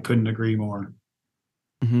 I couldn't agree more.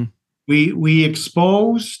 Mm-hmm. We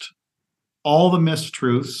exposed all the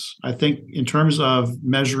mistruths. I think in terms of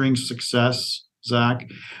measuring success, Zach,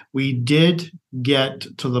 we did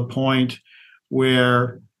get to the point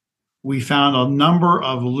where we found a number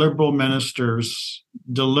of Liberal ministers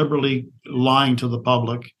deliberately lying to the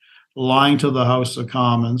public, lying to the House of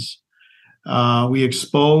Commons. We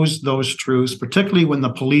exposed those truths, particularly when the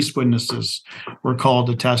police witnesses were called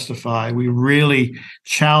to testify. We really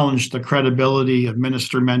challenged the credibility of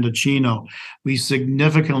Minister Mendocino. We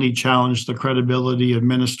significantly challenged the credibility of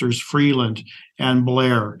Ministers Freeland and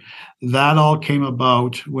Blair. That all came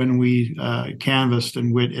about when we canvassed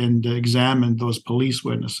and examined those police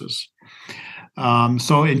witnesses.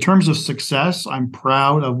 So in terms of success, I'm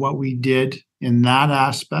proud of what we did in that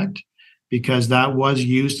aspect, because that was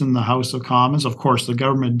used in the House of Commons. Of course, the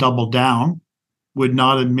government doubled down, would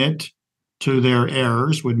not admit to their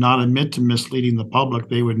errors, would not admit to misleading the public.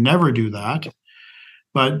 They would never do that.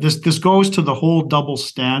 But this goes to the whole double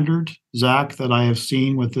standard, Zach, that I have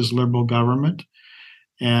seen with this Liberal government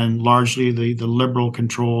and largely the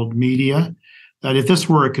Liberal-controlled media, that if this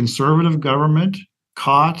were a Conservative government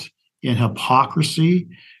caught in hypocrisy,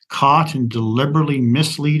 caught in deliberately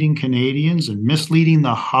misleading Canadians and misleading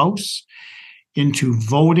the House into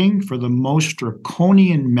voting for the most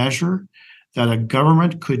draconian measure that a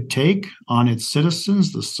government could take on its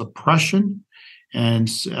citizens, the suppression and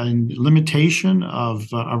limitation of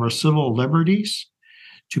our civil liberties,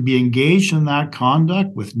 to be engaged in that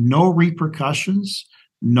conduct with no repercussions,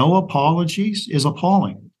 no apologies, is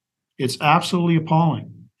appalling. It's absolutely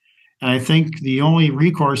appalling. And I think the only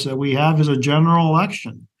recourse that we have is a general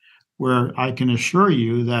election, where I can assure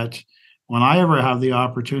you that when I ever have the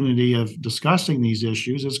opportunity of discussing these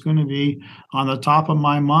issues, it's going to be on the top of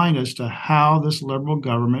my mind as to how this Liberal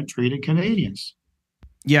government treated Canadians.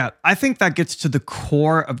 Yeah, I think that gets to the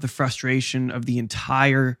core of the frustration of the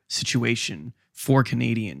entire situation for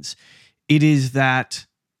Canadians. It is that,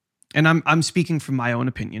 and I'm speaking from my own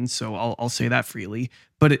opinion, so I'll say that freely,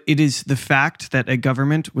 but it is the fact that a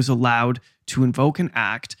government was allowed to invoke an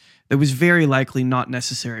act that was very likely not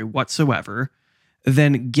necessary whatsoever,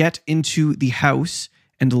 then get into the House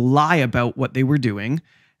and lie about what they were doing,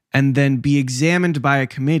 and then be examined by a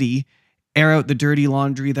committee, air out the dirty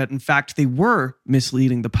laundry that in fact they were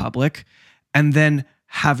misleading the public, and then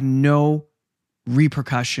have no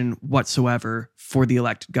repercussion whatsoever for the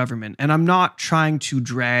elected government. And I'm not trying to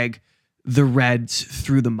drag the Reds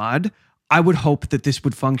through the mud. I would hope that this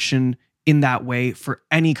would function in that way for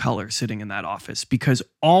any color sitting in that office, because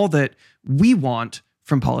all that we want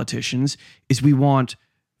from politicians is we want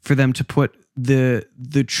for them to put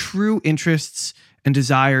the true interests and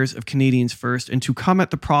desires of Canadians first, and to come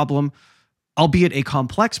at the problem, albeit a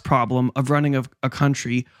complex problem, of running a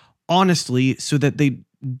country honestly, so that they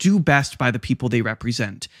do best by the people they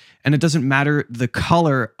represent. And it doesn't matter the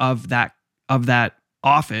color of that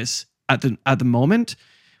office at the moment,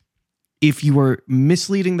 if you were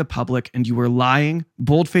misleading the public and you were lying,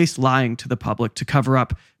 bold-faced lying to the public to cover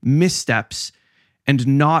up missteps and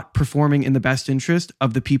not performing in the best interest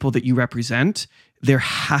of the people that you represent, there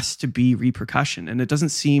has to be repercussion. And it doesn't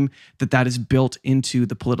seem that that is built into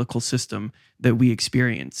the political system that we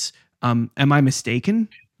experience. Am I mistaken?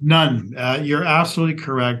 None. You're absolutely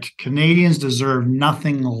correct. Canadians deserve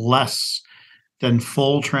nothing less than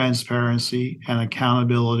full transparency and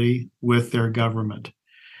accountability with their government.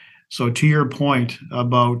 So to your point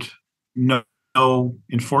about no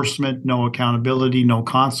enforcement, no accountability, no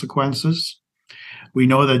consequences, we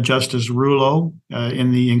know that Justice Rouleau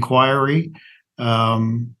in the inquiry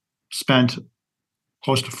spent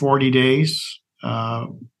close to 40 days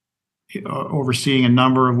overseeing a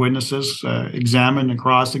number of witnesses, examined and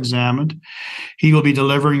cross-examined. He will be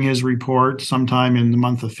delivering his report sometime in the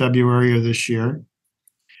month of February of this year.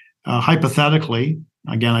 Hypothetically,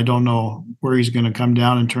 again, I don't know where he's going to come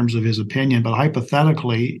down in terms of his opinion, but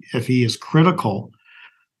hypothetically, if he is critical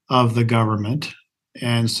of the government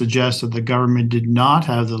and suggests that the government did not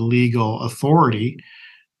have the legal authority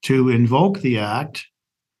to invoke the act,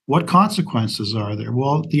 what consequences are there?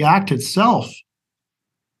 Well, the act itself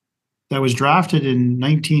that was drafted in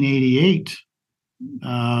 1988,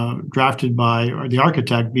 drafted by the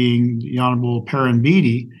architect being the Honorable Perrin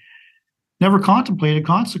Beatty, never contemplated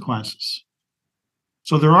consequences.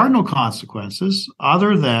 So there are no consequences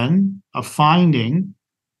other than a finding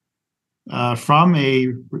from a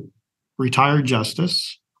retired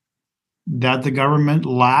justice that the government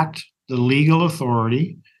lacked the legal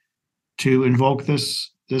authority to invoke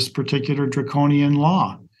this particular draconian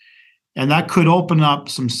law. And that could open up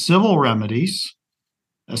some civil remedies,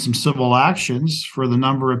 some civil actions for the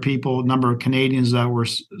number of Canadians that were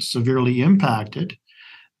severely impacted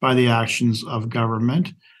by the actions of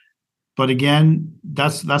government. But again,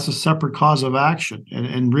 that's a separate cause of action.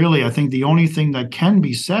 And really, I think the only thing that can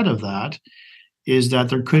be said of that is that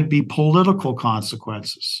there could be political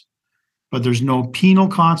consequences, but there's no penal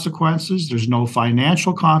consequences. There's no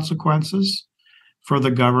financial consequences for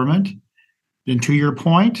the government. And to your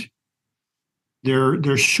point,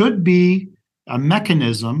 there should be a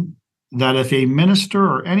mechanism that if a minister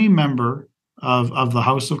or any member of the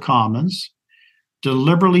House of Commons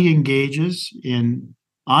deliberately engages in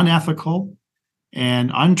unethical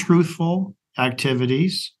and untruthful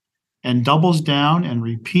activities and doubles down and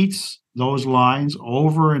repeats those lines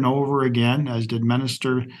over and over again, as did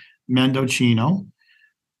Minister Mendocino,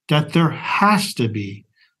 that there has to be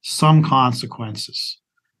some consequences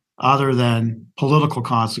other than political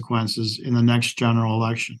consequences in the next general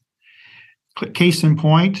election. Case in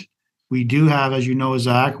point, we do have, as you know,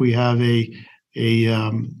 Zach, we have a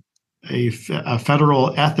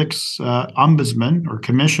federal ethics ombudsman or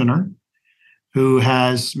commissioner who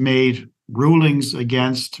has made rulings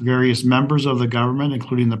against various members of the government,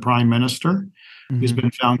 including the prime minister, who's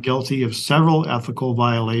been found guilty of several ethical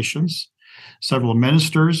violations. Several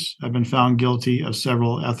ministers have been found guilty of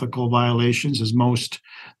several ethical violations. His most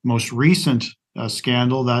recent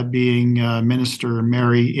scandal, that being Minister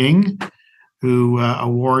Mary Ng, who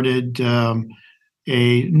awarded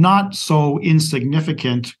a not so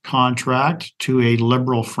insignificant contract to a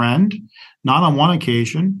Liberal friend, not on one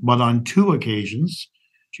occasion, but on two occasions.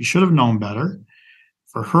 She should have known better.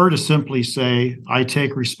 For her to simply say, I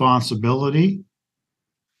take responsibility,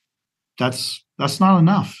 that's not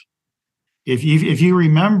enough. If you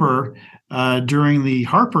remember, during the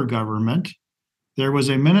Harper government, there was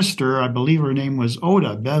a minister, I believe her name was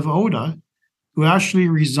Bev Oda, who actually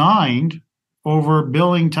resigned over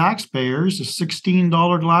billing taxpayers a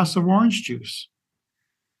 $16 glass of orange juice.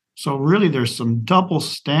 So really, there's some double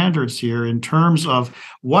standards here in terms of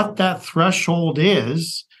what that threshold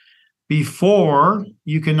is before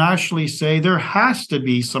you can actually say there has to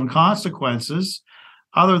be some consequences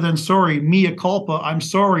other than, sorry, mea culpa, I'm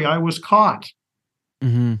sorry, I was caught.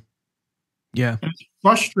 Mm-hmm. Yeah. And it's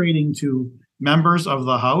frustrating to members of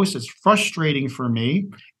the House. It's frustrating for me,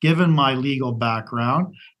 given my legal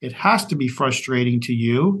background. It has to be frustrating to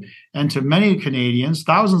you and to many Canadians,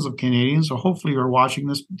 thousands of Canadians, who hopefully are watching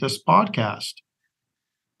this podcast,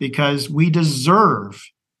 because we deserve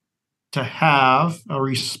to have a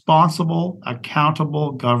responsible,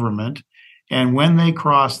 accountable government. And when they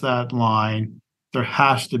cross that line, there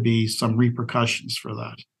has to be some repercussions for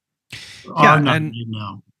that.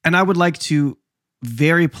 And I would like to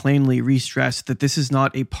very plainly re-stress that this is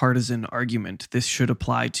not a partisan argument. This should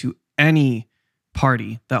apply to any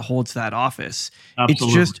party that holds that office.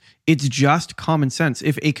 Absolutely. It's just common sense.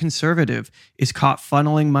 If a conservative is caught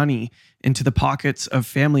funneling money into the pockets of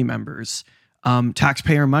family members,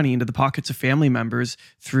 taxpayer money into the pockets of family members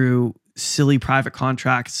through silly private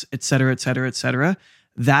contracts, et cetera, et cetera, et cetera,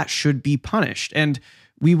 that should be punished. And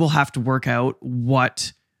we will have to work out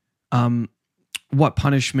what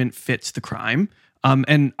punishment fits the crime.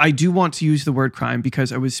 And I do want to use the word crime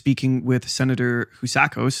because I was speaking with Senator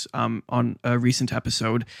Husakos on a recent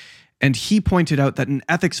episode, and he pointed out that an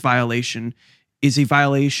ethics violation is a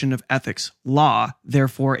violation of ethics law,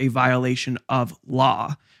 therefore a violation of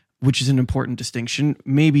law, which is an important distinction.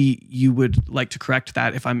 Maybe you would like to correct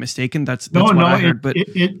that if I'm mistaken. That's what I heard. But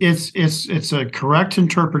it's a correct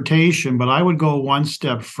interpretation, but I would go one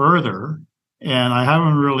step further. And I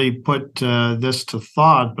haven't really put this to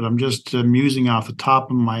thought, but I'm just musing off the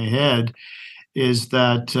top of my head, is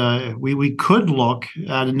that we could look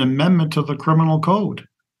at an amendment to the criminal code,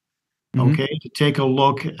 okay, to take a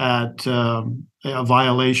look at a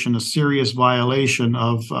violation, a serious violation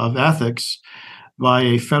of ethics by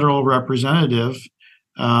a federal representative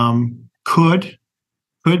could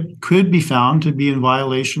be found to be in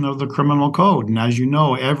violation of the criminal code. And as you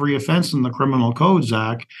know, every offense in the criminal code,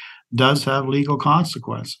 Zach, does have legal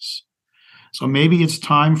consequences. So maybe it's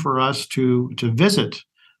time for us to visit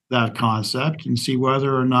that concept and see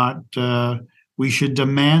whether or not we should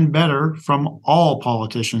demand better from all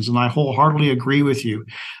politicians. And I wholeheartedly agree with you.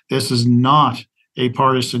 This is not a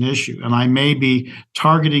partisan issue. And I may be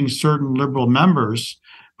targeting certain liberal members,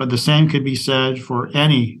 but the same could be said for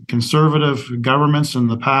any conservative governments in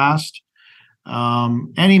the past,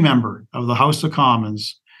 any member of the House of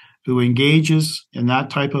Commons who engages in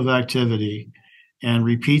that type of activity and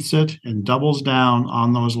repeats it and doubles down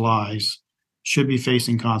on those lies should be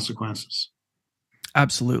facing consequences.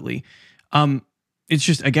 Absolutely. It's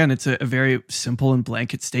just, again, it's a very simple and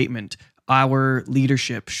blanket statement. Our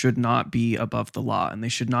leadership should not be above the law, and they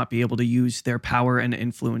should not be able to use their power and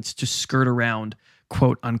influence to skirt around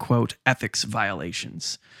quote unquote ethics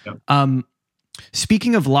violations. Yep.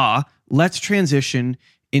 Speaking of law, let's transition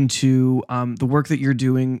into the work that you're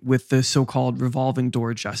doing with the so-called revolving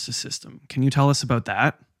door justice system. Can you tell us about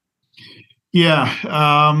that? Yeah.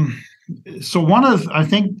 So I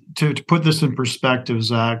think to put this in perspective,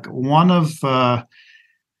 Zach, one of the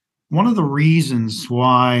reasons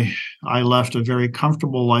why I left a very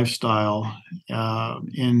comfortable lifestyle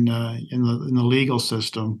in the legal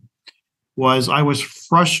system was I was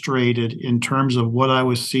frustrated in terms of what I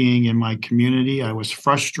was seeing in my community. I was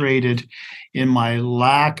frustrated in my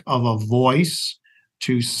lack of a voice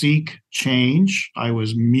to seek change. I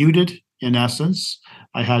was muted, in essence.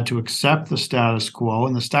 I had to accept the status quo,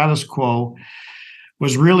 and the status quo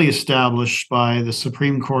was really established by the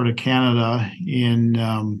Supreme Court of Canada in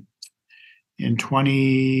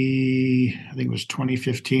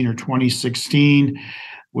 2015 or 2016,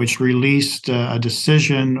 which released a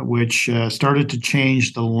decision which started to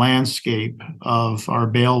change the landscape of our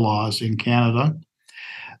bail laws in Canada.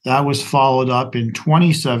 That was followed up in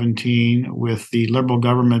 2017 with the Liberal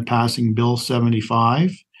government passing Bill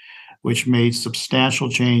 75, which made substantial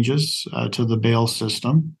changes to the bail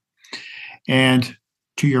system. And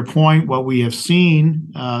to your point, what we have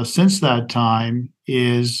seen since that time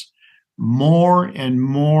is more and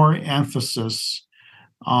more emphasis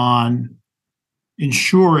on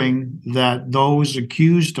ensuring that those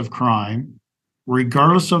accused of crime,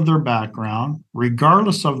 regardless of their background,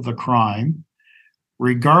 regardless of the crime,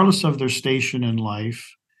 regardless of their station in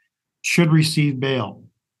life, should receive bail.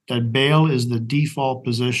 That bail is the default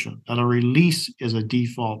position, that a release is a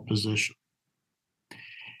default position.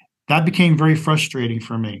 That became very frustrating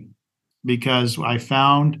for me because I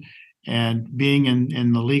found, and being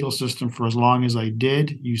in the legal system for as long as I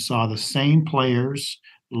did, you saw the same players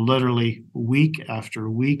literally week after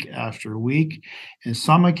week after week. In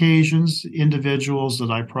some occasions, individuals that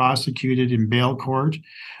I prosecuted in bail court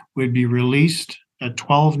would be released at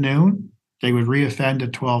 12 noon. They would reoffend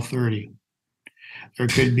at 12:30. There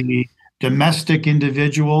could be domestic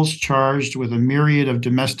individuals charged with a myriad of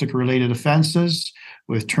domestic-related offenses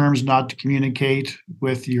with terms not to communicate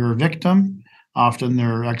with your victim, often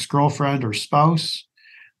their ex-girlfriend or spouse.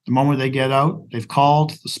 The moment they get out, they've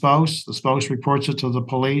called the spouse reports it to the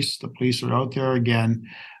police are out there again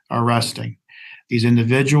arresting. These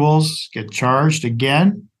individuals get charged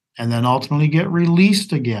again and then ultimately get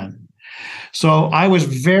released again. So I was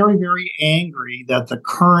very, very angry that the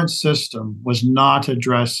current system was not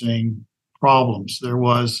addressing problems. There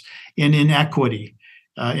was an inequity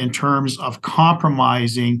in terms of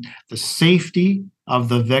compromising the safety of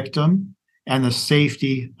the victim and the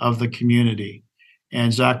safety of the community.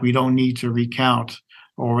 And Zach, we don't need to recount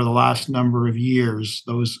over the last number of years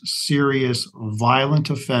those serious violent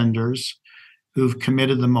offenders who've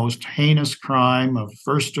committed the most heinous crime of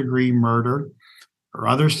first-degree murder or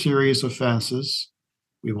other serious offenses,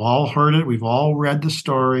 We've all heard it. We've all read the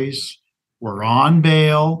stories. We're on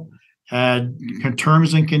bail, had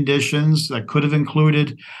terms and conditions that could have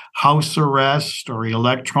included house arrest or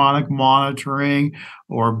electronic monitoring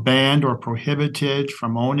or banned or prohibited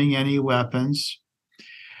from owning any weapons.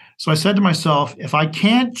 So I said to myself, if I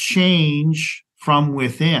can't change from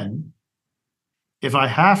within, if I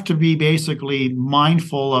have to be basically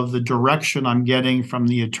mindful of the direction I'm getting from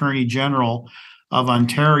the Attorney General of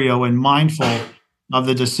Ontario and mindful of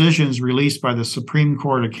the decisions released by the Supreme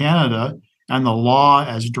Court of Canada and the law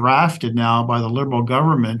as drafted now by the Liberal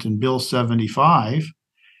government in Bill 75,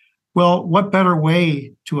 well, what better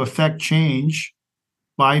way to affect change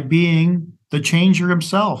by being the changer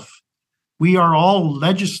himself? We are all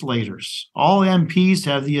legislators. All MPs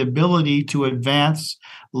have the ability to advance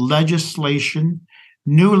legislation,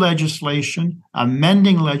 new legislation,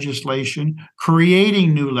 amending legislation,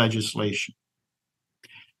 creating new legislation.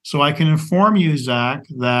 So I can inform you, Zach,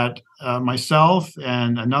 that myself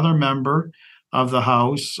and another member of the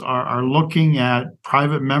House are looking at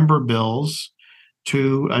private member bills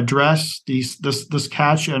to address this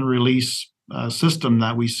catch and release system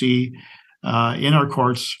that we see in our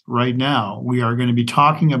courts right now. We are going to be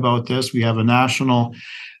talking about this. We have a national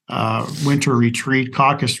winter retreat,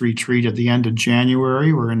 caucus retreat at the end of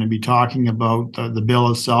January. We're going to be talking about the bill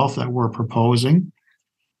itself that we're proposing.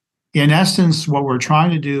 In essence, what we're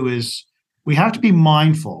trying to do is we have to be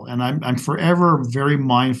mindful, and I'm forever very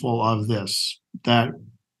mindful of this, that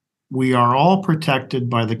we are all protected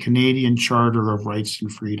by the Canadian Charter of Rights and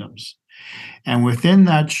Freedoms. And within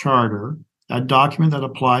that charter, that document that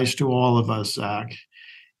applies to all of us, Zach,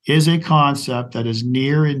 is a concept that is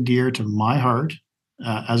near and dear to my heart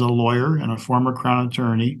as a lawyer and a former Crown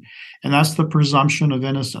attorney, and that's the presumption of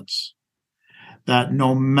innocence. That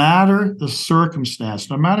no matter the circumstance,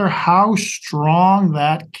 no matter how strong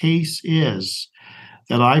that case is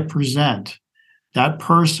that I present, that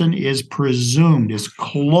person is presumed, is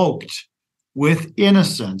cloaked with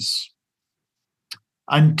innocence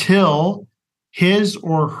until his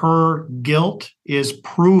or her guilt is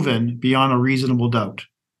proven beyond a reasonable doubt.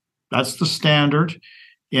 That's the standard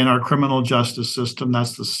in our criminal justice system.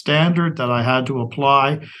 That's the standard that I had to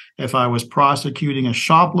apply if I was prosecuting a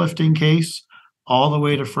shoplifting case all the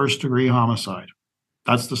way to first-degree homicide.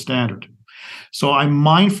 That's the standard. So I'm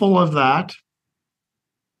mindful of that.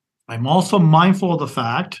 I'm also mindful of the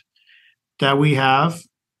fact that we have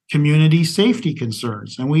community safety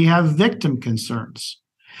concerns and we have victim concerns.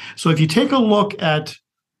 So if you take a look at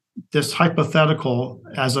this hypothetical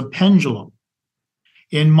as a pendulum,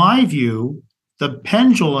 in my view, the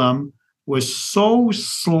pendulum was so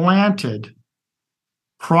slanted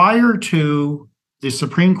prior to the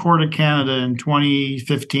Supreme Court of Canada in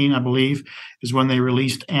 2015, I believe, is when they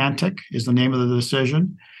released Antic, is the name of the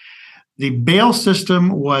decision. The bail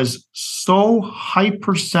system was so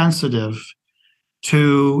hypersensitive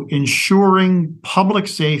to ensuring public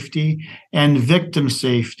safety and victim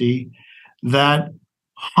safety that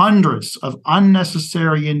hundreds of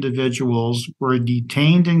unnecessary individuals were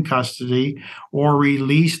detained in custody or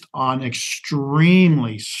released on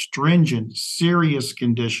extremely stringent, serious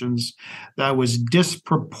conditions that was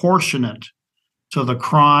disproportionate to the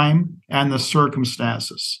crime and the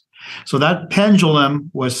circumstances. So that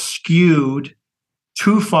pendulum was skewed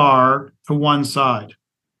too far to one side.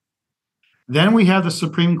 Then we have the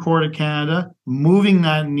Supreme Court of Canada moving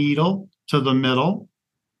that needle to the middle.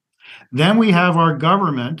 Then we have our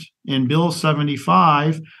government in Bill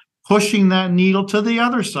 75 pushing that needle to the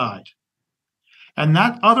other side. And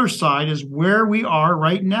that other side is where we are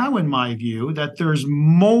right now, in my view, that there's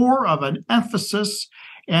more of an emphasis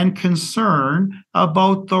and concern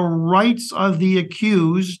about the rights of the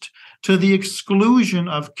accused to the exclusion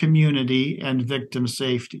of community and victim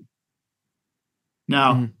safety.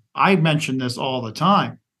 Now, I mention this all the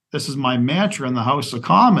time. This is my mantra in the House of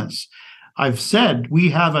Commons. I've said we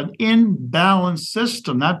have an imbalanced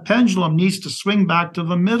system. That pendulum needs to swing back to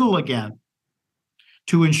the middle again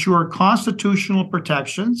to ensure constitutional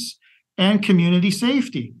protections and community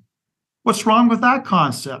safety. What's wrong with that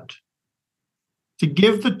concept? To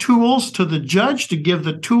give the tools to the judge, to give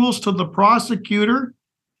the tools to the prosecutor,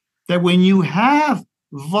 that when you have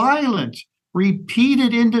violent,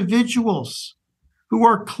 repeated individuals who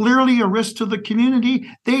are clearly a risk to the community,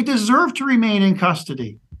 they deserve to remain in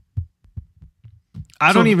custody.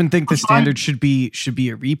 I don't even think the standard should be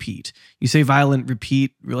a repeat. You say violent,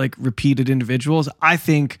 repeated individuals. I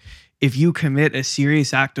think if you commit a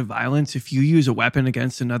serious act of violence, if you use a weapon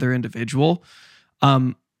against another individual,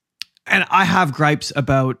 and I have gripes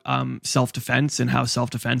about self-defense and how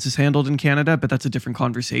self-defense is handled in Canada, but that's a different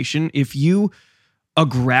conversation. If you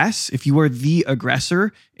aggress, if you are the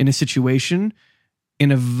aggressor in a situation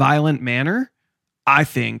in a violent manner, I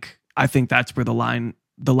think that's where the line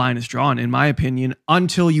is drawn, in my opinion,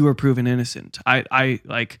 until you are proven innocent. I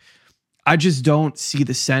just don't see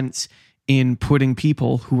the sense in putting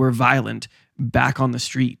people who are violent back on the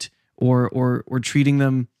street or treating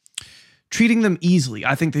them easily.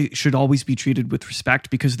 I think they should always be treated with respect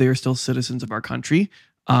because they are still citizens of our country.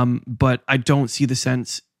 But I don't see the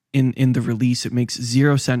sense in the release. It makes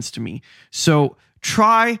zero sense to me. So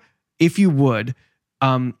try, if you would,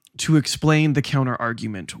 to explain the counter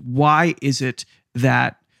argument. Why is it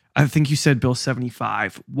that, I think you said Bill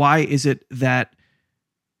 75, why is it that,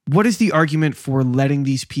 what is the argument for letting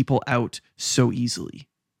these people out so easily?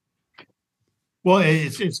 Well,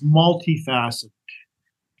 it's multifaceted.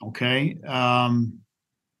 Okay.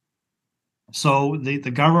 So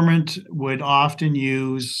the government would often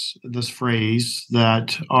use this phrase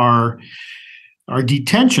that our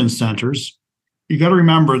detention centers, you got to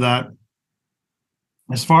remember that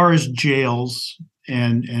as far as jails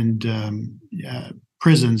and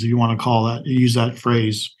prisons, if you want to call that, use that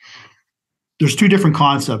phrase, there's two different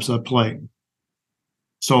concepts at play.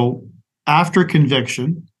 So after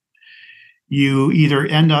conviction, you either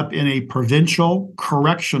end up in a provincial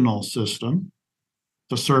correctional system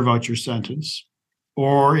to serve out your sentence,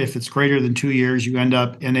 or if it's greater than 2 years, you end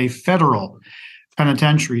up in a federal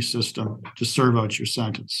penitentiary system to serve out your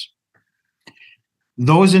sentence.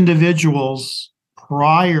 Those individuals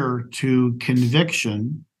prior to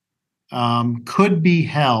conviction could be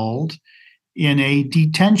held in a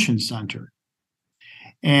detention center.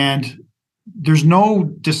 And there's no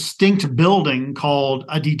distinct building called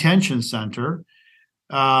a detention center.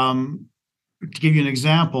 To give you an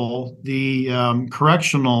example, the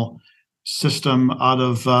correctional system out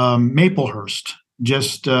of Maplehurst,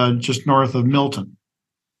 just north of Milton,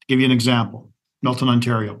 to give you an example, Milton,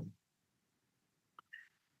 Ontario,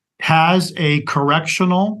 has a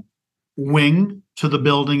correctional wing to the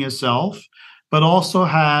building itself, but also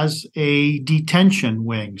has a detention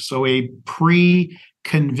wing, so a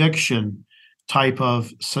pre-conviction type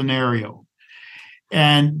of scenario.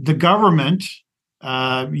 And the government,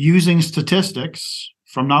 using statistics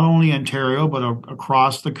from not only Ontario, but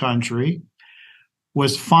across the country,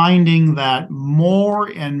 was finding that more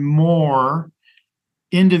and more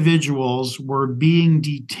individuals were being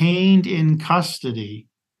detained in custody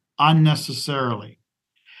unnecessarily.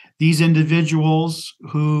 These individuals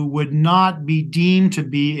who would not be deemed to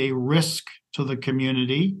be a risk to the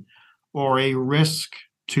community or a risk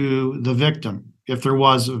to the victim, if there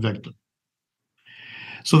was a victim.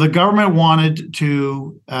 So the government wanted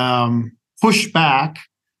to push back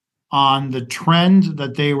on the trend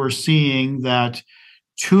that they were seeing, that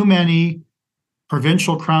too many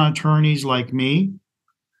provincial crown attorneys like me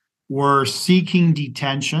were seeking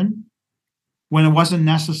detention when it wasn't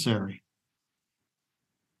necessary,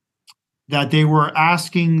 that they were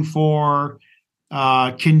asking for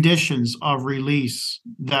conditions of release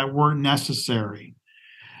that weren't necessary.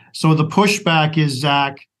 So the pushback is,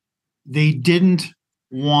 Zach, they didn't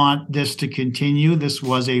want this to continue. This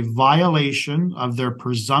was a violation of their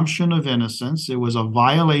presumption of innocence. It was a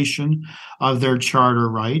violation of their charter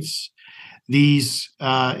rights. These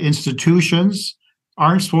institutions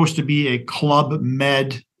aren't supposed to be a Club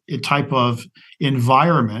Med type of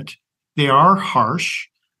environment. They are harsh.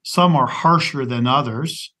 Some are harsher than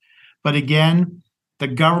others. But again, the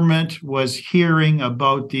government was hearing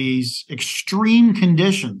about these extreme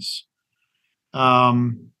conditions.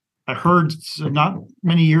 I heard not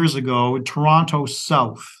many years ago, Toronto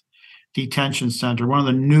South Detention Center, one of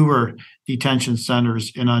the newer detention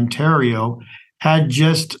centers in Ontario, had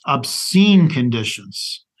just obscene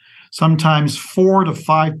conditions, sometimes 4 to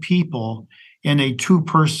 5 people in a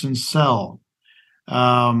 2-person cell,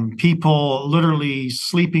 people literally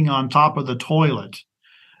sleeping on top of the toilet,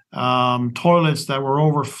 toilets that were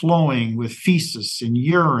overflowing with feces and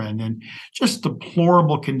urine, and just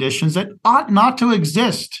deplorable conditions that ought not to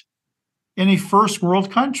exist in a first world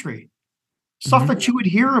country. Stuff that you would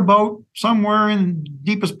hear about somewhere in the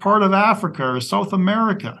deepest part of Africa or South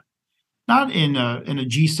America, not in a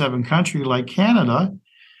G7 country like Canada.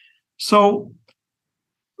 So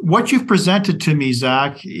what you've presented to me,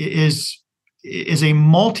 Zach, is a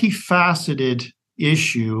multifaceted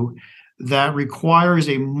issue that requires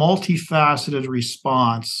a multifaceted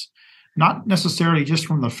response, not necessarily just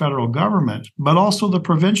from the federal government, but also the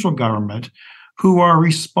provincial government, who are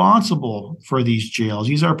responsible for these jails.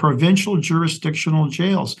 These are provincial jurisdictional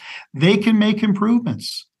jails. They can make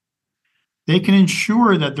improvements. They can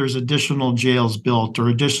ensure that there's additional jails built or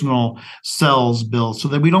additional cells built so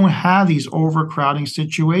that we don't have these overcrowding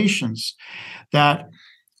situations, that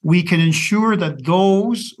we can ensure that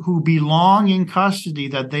those who belong in custody,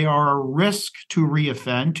 that they are a risk to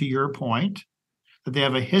reoffend, to your point, that they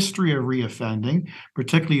have a history of reoffending,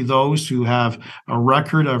 particularly those who have a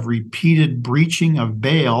record of repeated breaching of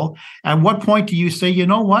bail. At what point do you say, you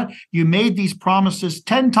know what, you made these promises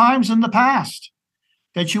 10 times in the past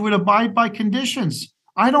that you would abide by conditions?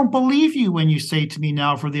 I don't believe you when you say to me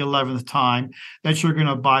now for the 11th time that you're going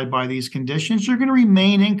to abide by these conditions. You're going to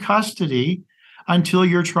remain in custody until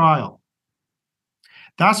your trial.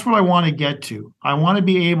 That's what I want to get to. I want to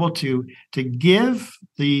be able to give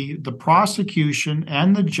the prosecution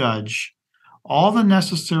and the judge all the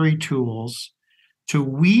necessary tools to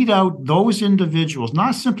weed out those individuals,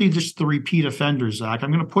 not simply just the repeat offenders act.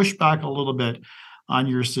 I'm going to push back a little bit on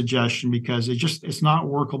your suggestion because it's not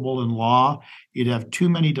workable in law. You'd have too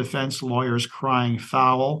many defense lawyers crying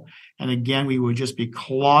foul. And again, we would just be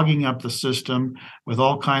clogging up the system with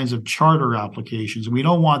all kinds of charter applications. We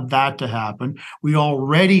don't want that to happen. We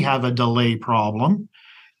already have a delay problem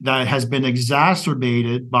that has been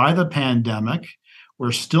exacerbated by the pandemic.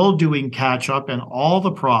 We're still doing catch up in all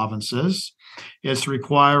the provinces. It's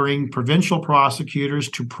requiring provincial prosecutors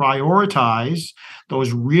to prioritize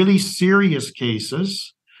those really serious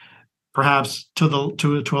cases, perhaps to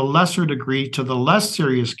a lesser degree to the less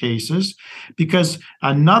serious cases, because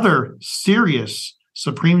another serious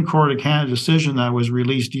Supreme Court of Canada decision that was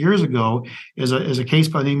released years ago is a case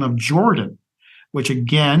by the name of Jordan, which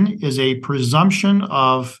again is a presumption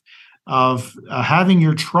of having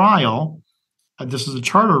your trial. This is a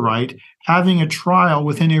charter right, having a trial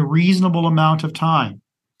within a reasonable amount of time.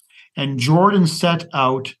 And Jordan set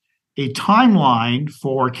out a timeline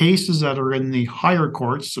for cases that are in the higher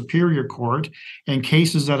court, Superior Court, and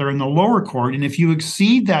cases that are in the lower court. And if you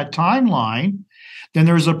exceed that timeline, then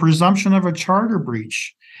there's a presumption of a charter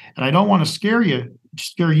breach. And I don't want to scare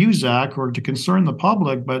you, Zach, or to concern the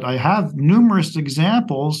public, but I have numerous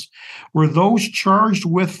examples where those charged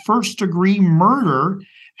with first-degree murder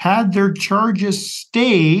had their charges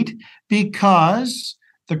stayed because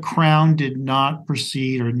the Crown did not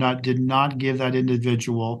proceed or did not give that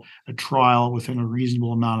individual a trial within a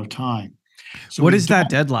reasonable amount of time. So what is that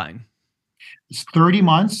deadline? It's 30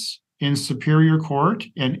 months in Superior Court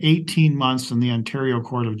and 18 months in the Ontario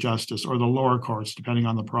Court of Justice or the lower courts, depending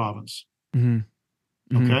on the province.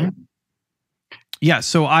 Mm-hmm. Mm-hmm. Okay. Yeah.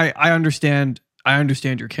 So I understand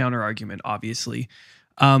your counter argument, obviously.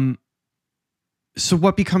 So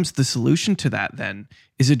what becomes the solution to that then?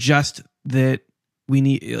 Is it just that we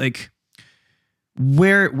need, like,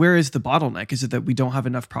 where is the bottleneck? Is it that we don't have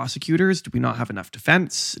enough prosecutors? Do we not have enough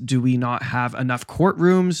defense? Do we not have enough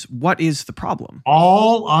courtrooms? What is the problem?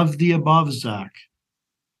 All of the above, Zach.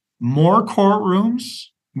 More courtrooms,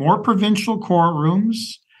 more provincial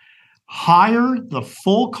courtrooms, hire the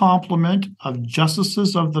full complement of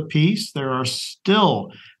justices of the peace. There are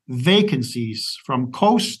still vacancies from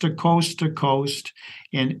coast to coast to coast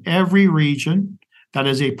in every region. That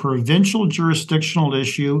is a provincial jurisdictional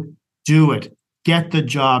issue. Do it. Get the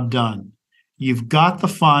job done. You've got the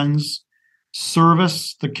funds.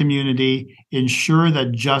 Service the community. Ensure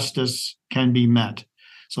that justice can be met.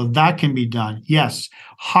 So that can be done. Yes,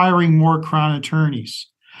 hiring more Crown attorneys,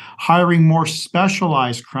 hiring more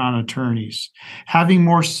specialized Crown attorneys, having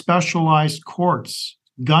more specialized courts,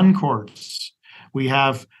 gun courts. We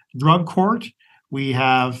have drug court. We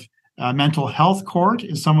have mental health court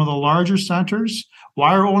in some of the larger centers.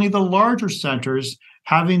 Why are only the larger centers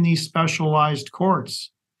having these specialized courts?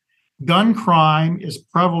 Gun crime is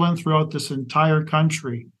prevalent throughout this entire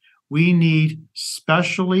country. We need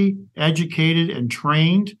specially educated and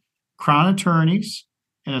trained Crown attorneys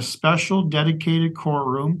in a special dedicated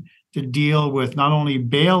courtroom to deal with not only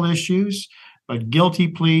bail issues, but guilty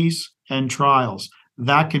pleas and trials.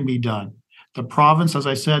 That can be done. The province, as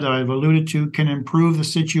I said, I've alluded to, can improve the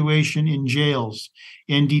situation in jails,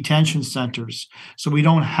 in detention centers, so we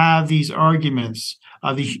don't have these arguments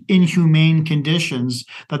of the inhumane conditions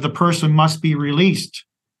that the person must be released,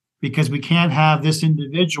 because we can't have this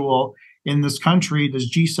individual in this country,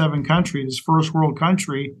 this G7 country, this first world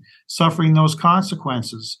country, suffering those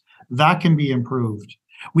consequences. That can be improved.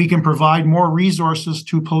 We can provide more resources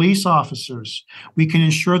to police officers. We can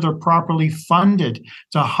ensure they're properly funded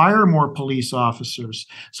to hire more police officers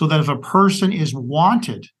so that if a person is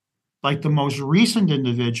wanted, like the most recent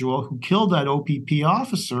individual who killed that OPP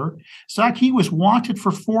officer, Zach, he was wanted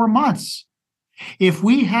for 4 months. If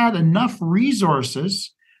we had enough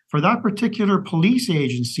resources for that particular police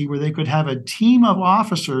agency where they could have a team of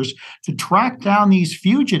officers to track down these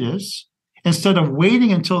fugitives instead of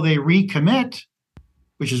waiting until they recommit,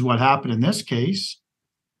 which is what happened in this case,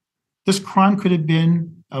 this crime could have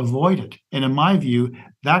been avoided. And in my view,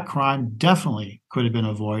 that crime definitely could have been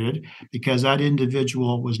avoided because that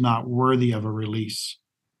individual was not worthy of a release,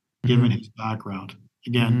 given his background.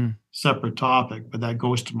 Again, separate topic, but that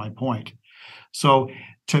goes to my point. So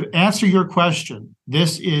to answer your question,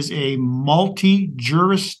 this is a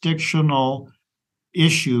multi-jurisdictional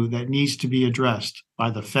issue that needs to be addressed by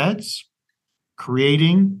the feds,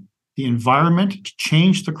 creating the environment to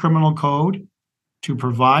change the criminal code, to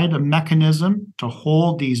provide a mechanism to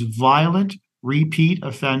hold these violent repeat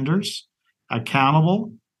offenders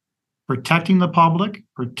accountable, protecting the public,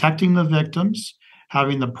 protecting the victims,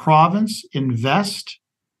 having the province invest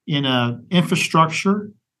in an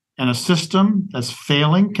infrastructure and a system that's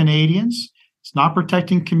failing Canadians. It's not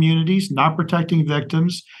protecting communities, not protecting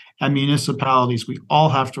victims and municipalities. We all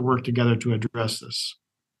have to work together to address this.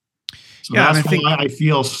 So that's why I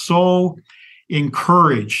feel so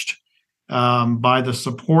encouraged by the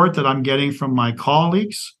support that I'm getting from my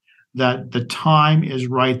colleagues, that the time is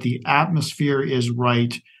right, the atmosphere is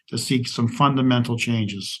right to seek some fundamental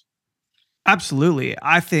changes. Absolutely.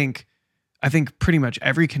 I think pretty much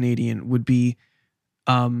every Canadian would be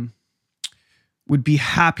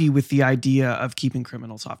happy with the idea of keeping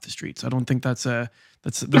criminals off the streets. I don't think that's a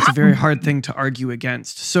very hard thing to argue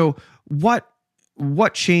against. So what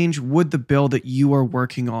change would the bill that you are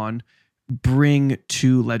working on bring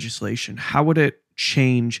to legislation? How would it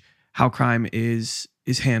change how crime is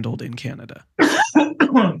handled in Canada?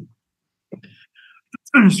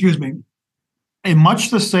 Excuse me. In much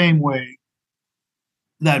the same way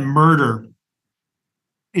that murder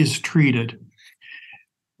is treated,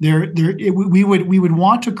 we would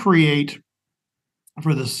want to create,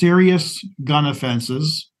 for the serious gun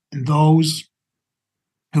offenses and those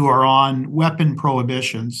who are on weapon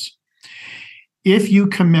prohibitions, if you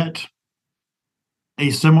commit a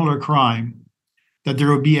similar crime, that there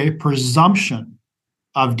would be a presumption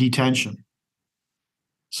of detention,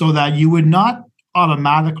 so that you would not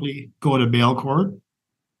automatically go to bail court.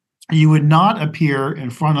 You would not appear in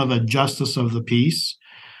front of a justice of the peace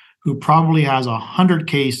who probably has 100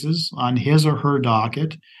 cases on his or her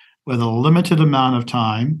docket with a limited amount of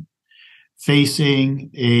time, facing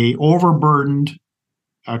a overburdened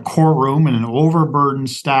courtroom and an overburdened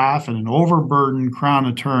staff and an overburdened Crown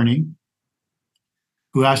attorney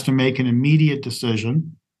who has to make an immediate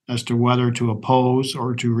decision as to whether to oppose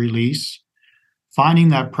or to release. Finding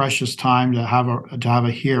that precious time to have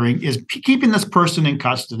a hearing is keeping this person in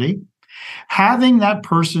custody, having that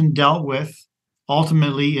person dealt with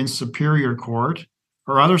ultimately in superior court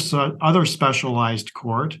or other specialized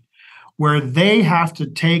court, where they have to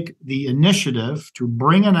take the initiative to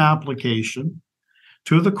bring an application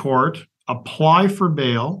to the court, apply for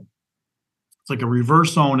bail. It's like a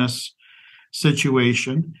reverse onus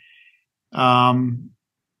situation. And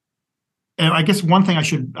I guess one thing I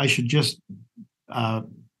should just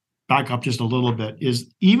back up just a little bit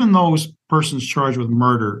is even those persons charged with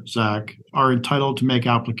murder, Zach, are entitled to make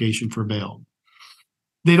application for bail.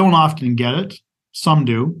 They don't often get it. Some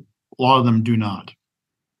do. A lot of them do not.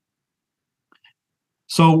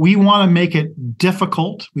 So we want to make it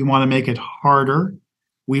difficult. We want to make it harder.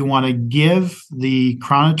 We want to give the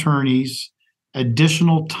Crown attorneys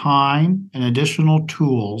additional time and additional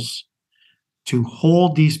tools to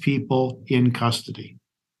hold these people in custody.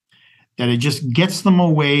 That it just gets them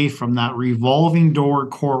away from that revolving door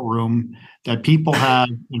courtroom that people have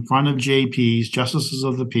in front of JPs, justices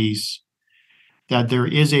of the peace, that there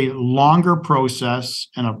is a longer process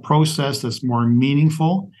and a process that's more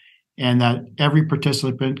meaningful and that every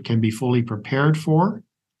participant can be fully prepared for.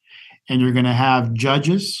 And you're going to have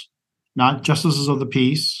judges, not justices of the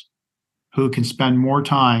peace, who can spend more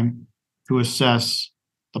time to assess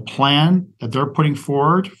the plan that they're putting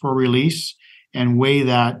forward for release and weigh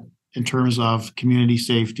that in terms of community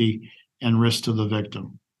safety and risk to the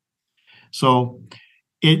victim. So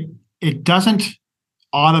it doesn't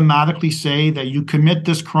automatically say that you commit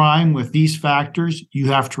this crime with these factors, you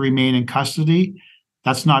have to remain in custody.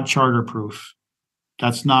 That's not charter proof.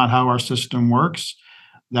 That's not how our system works.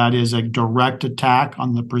 That is a direct attack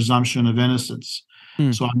on the presumption of innocence.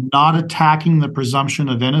 So I'm not attacking the presumption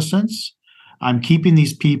of innocence. I'm keeping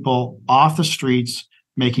these people off the streets,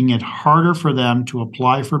 making it harder for them to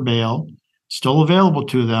apply for bail, still available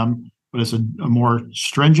to them, but it's a more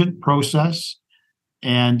stringent process.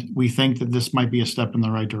 And we think that this might be a step in the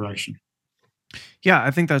right direction. Yeah, I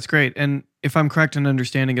think that's great. And if I'm correct in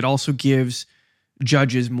understanding, it also gives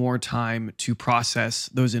judges more time to process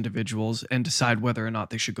those individuals and decide whether or not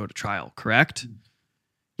they should go to trial, correct?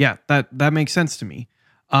 Yeah, that makes sense to me.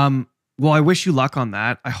 Well, I wish you luck on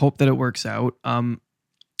that. I hope that it works out.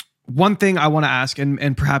 One thing I want to ask,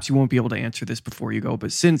 and perhaps you won't be able to answer this before you go,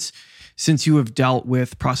 but since you have dealt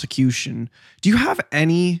with prosecution, do you have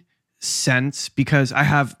any sense, because I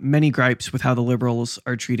have many gripes with how the Liberals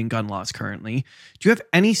are treating gun laws currently, do you have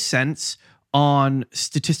any sense on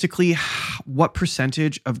statistically what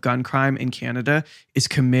percentage of gun crime in Canada is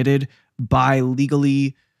committed by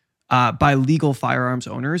legal firearms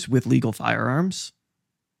owners with legal firearms?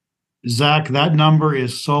 Zach, that number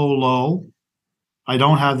is so low. I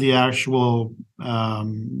don't have the actual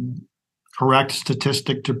correct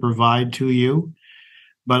statistic to provide to you,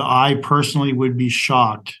 but I personally would be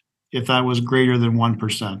shocked if that was greater than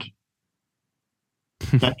 1%.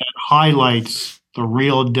 That highlights the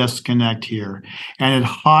real disconnect here. And it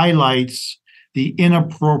highlights the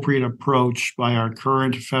inappropriate approach by our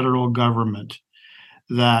current federal government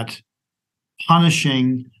that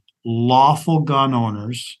punishing lawful gun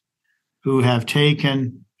owners who've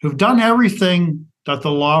done everything that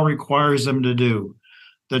the law requires them to do,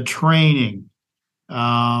 the training,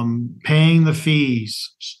 paying the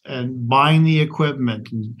fees, and buying the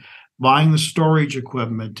equipment, and buying the storage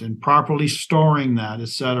equipment, and properly storing that,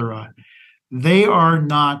 etc. They are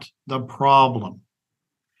not the problem.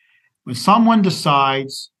 When someone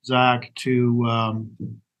decides, Zach, to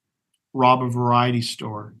rob a variety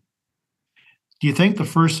store, do you think the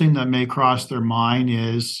first thing that may cross their mind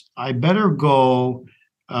is, I better go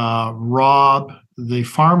rob the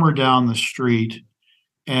farmer down the street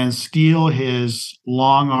and steal his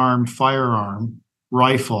long-arm firearm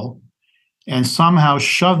rifle and somehow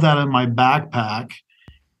shove that in my backpack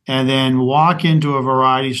and then walk into a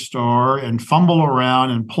variety store and fumble around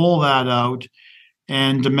and pull that out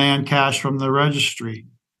and demand cash from the registry?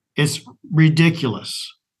 It's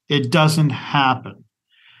ridiculous. It doesn't happen.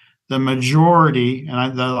 The majority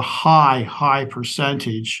and the high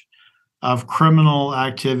percentage of criminal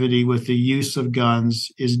activity with the use of guns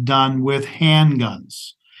is done with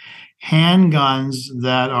handguns. Handguns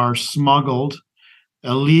that are smuggled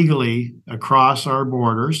illegally across our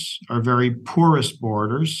borders, our very poorest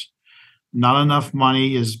borders. Not enough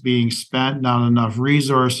money is being spent, not enough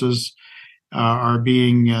resources are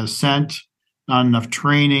being sent, not enough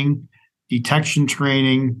training, detection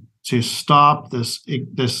training to stop this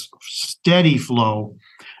steady flow,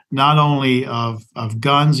 not only of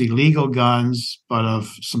guns, illegal guns, but of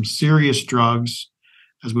some serious drugs.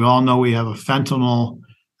 As we all know, we have a fentanyl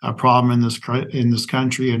problem in this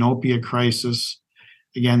country, an opiate crisis.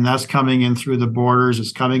 Again, that's coming in through the borders.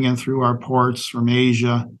 It's coming in through our ports from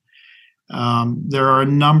Asia. There are a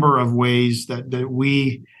number of ways that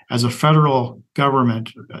we, as a federal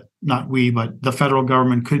government, not we, but the federal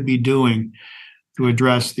government could be doing to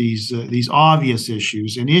address these obvious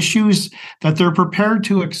issues, and issues that they're prepared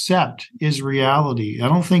to accept is reality. I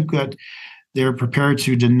don't think that they're prepared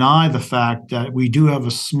to deny the fact that we do have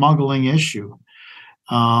a smuggling issue,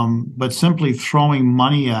 but simply throwing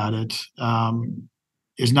money at it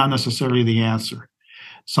is not necessarily the answer.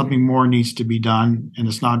 Something more needs to be done, and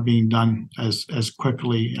it's not being done as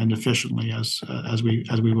quickly and efficiently as we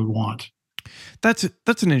would want. That's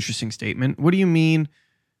an interesting statement. What do you mean?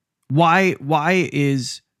 Why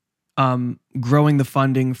is growing the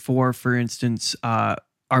funding for instance,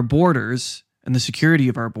 our borders and the security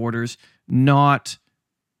of our borders not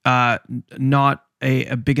a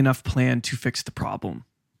big enough plan to fix the problem?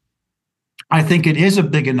 I think it is a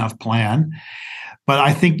big enough plan, but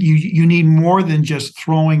I think you need more than just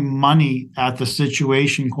throwing money at the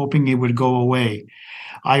situation, hoping it would go away.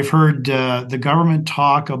 I've heard the government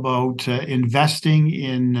talk about investing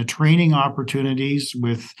in training opportunities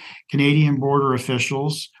with Canadian border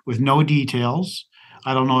officials with no details.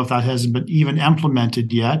 I don't know if that has been even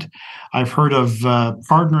implemented yet. I've heard of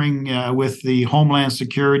partnering with the Homeland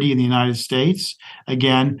Security in the United States.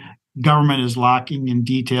 Again, government is lacking in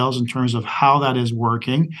details in terms of how that is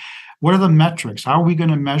working. What are the metrics? How are we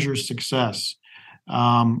going to measure success?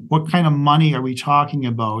 What kind of money are we talking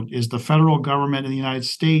about? Is the federal government in the United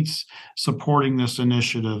States supporting this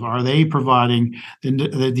initiative? Are they providing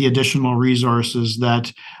the additional resources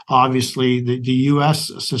that obviously the U.S.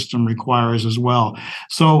 system requires as well?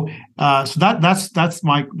 So that's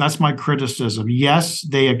my criticism. Yes,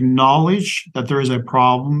 they acknowledge that there is a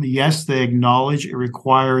problem. Yes, they acknowledge it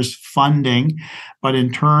requires funding, but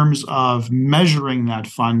in terms of measuring that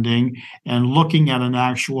funding and looking at an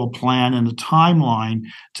actual plan and a timeline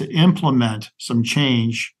to implement some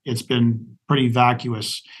change, it's been pretty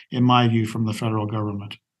vacuous, in my view, from the federal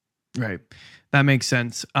government. Right. That makes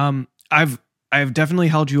sense. I've definitely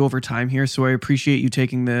held you over time here, so I appreciate you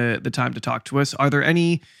taking the time to talk to us. Are there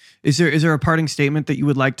any Is there a parting statement that you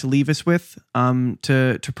would like to leave us with,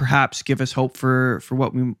 to perhaps give us hope for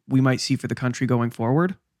what we might see for the country going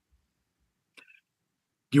forward?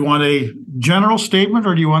 Do you want a general statement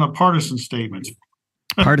or do you want a partisan statement?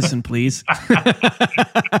 Partisan, please.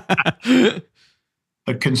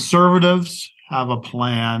 The Conservatives have a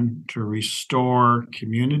plan to restore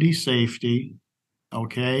community safety,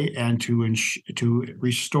 okay, and to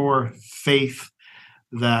restore faith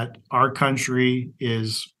that our country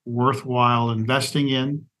is worthwhile investing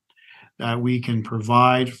in, that we can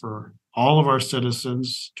provide for all of our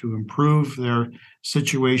citizens to improve their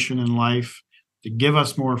situation in life, to give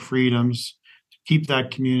us more freedoms, to keep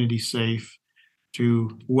that community safe,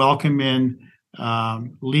 to welcome in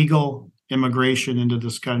legal immigration into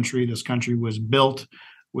this country. This country was built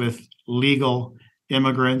with legal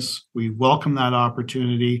immigrants. We welcome that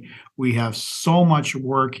opportunity. We have so much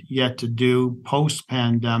work yet to do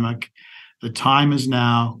post-pandemic. The time is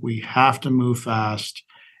now. We have to move fast.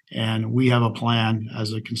 And we have a plan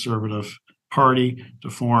as a Conservative Party to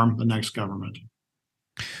form the next government.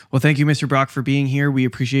 Well, thank you, Mr. Brock, for being here. We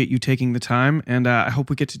appreciate you taking the time, and I hope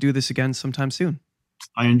we get to do this again sometime soon.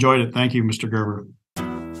 I enjoyed it. Thank you, Mr. Gerber.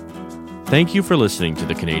 Thank you for listening to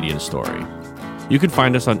The Canadian Story. You can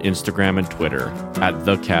find us on Instagram and Twitter at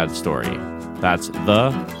The CAD Story. That's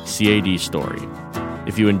The CAD Story.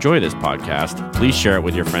 If you enjoy this podcast, please share it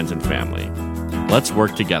with your friends and family. Let's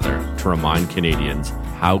work together to remind Canadians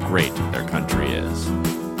how great their country is.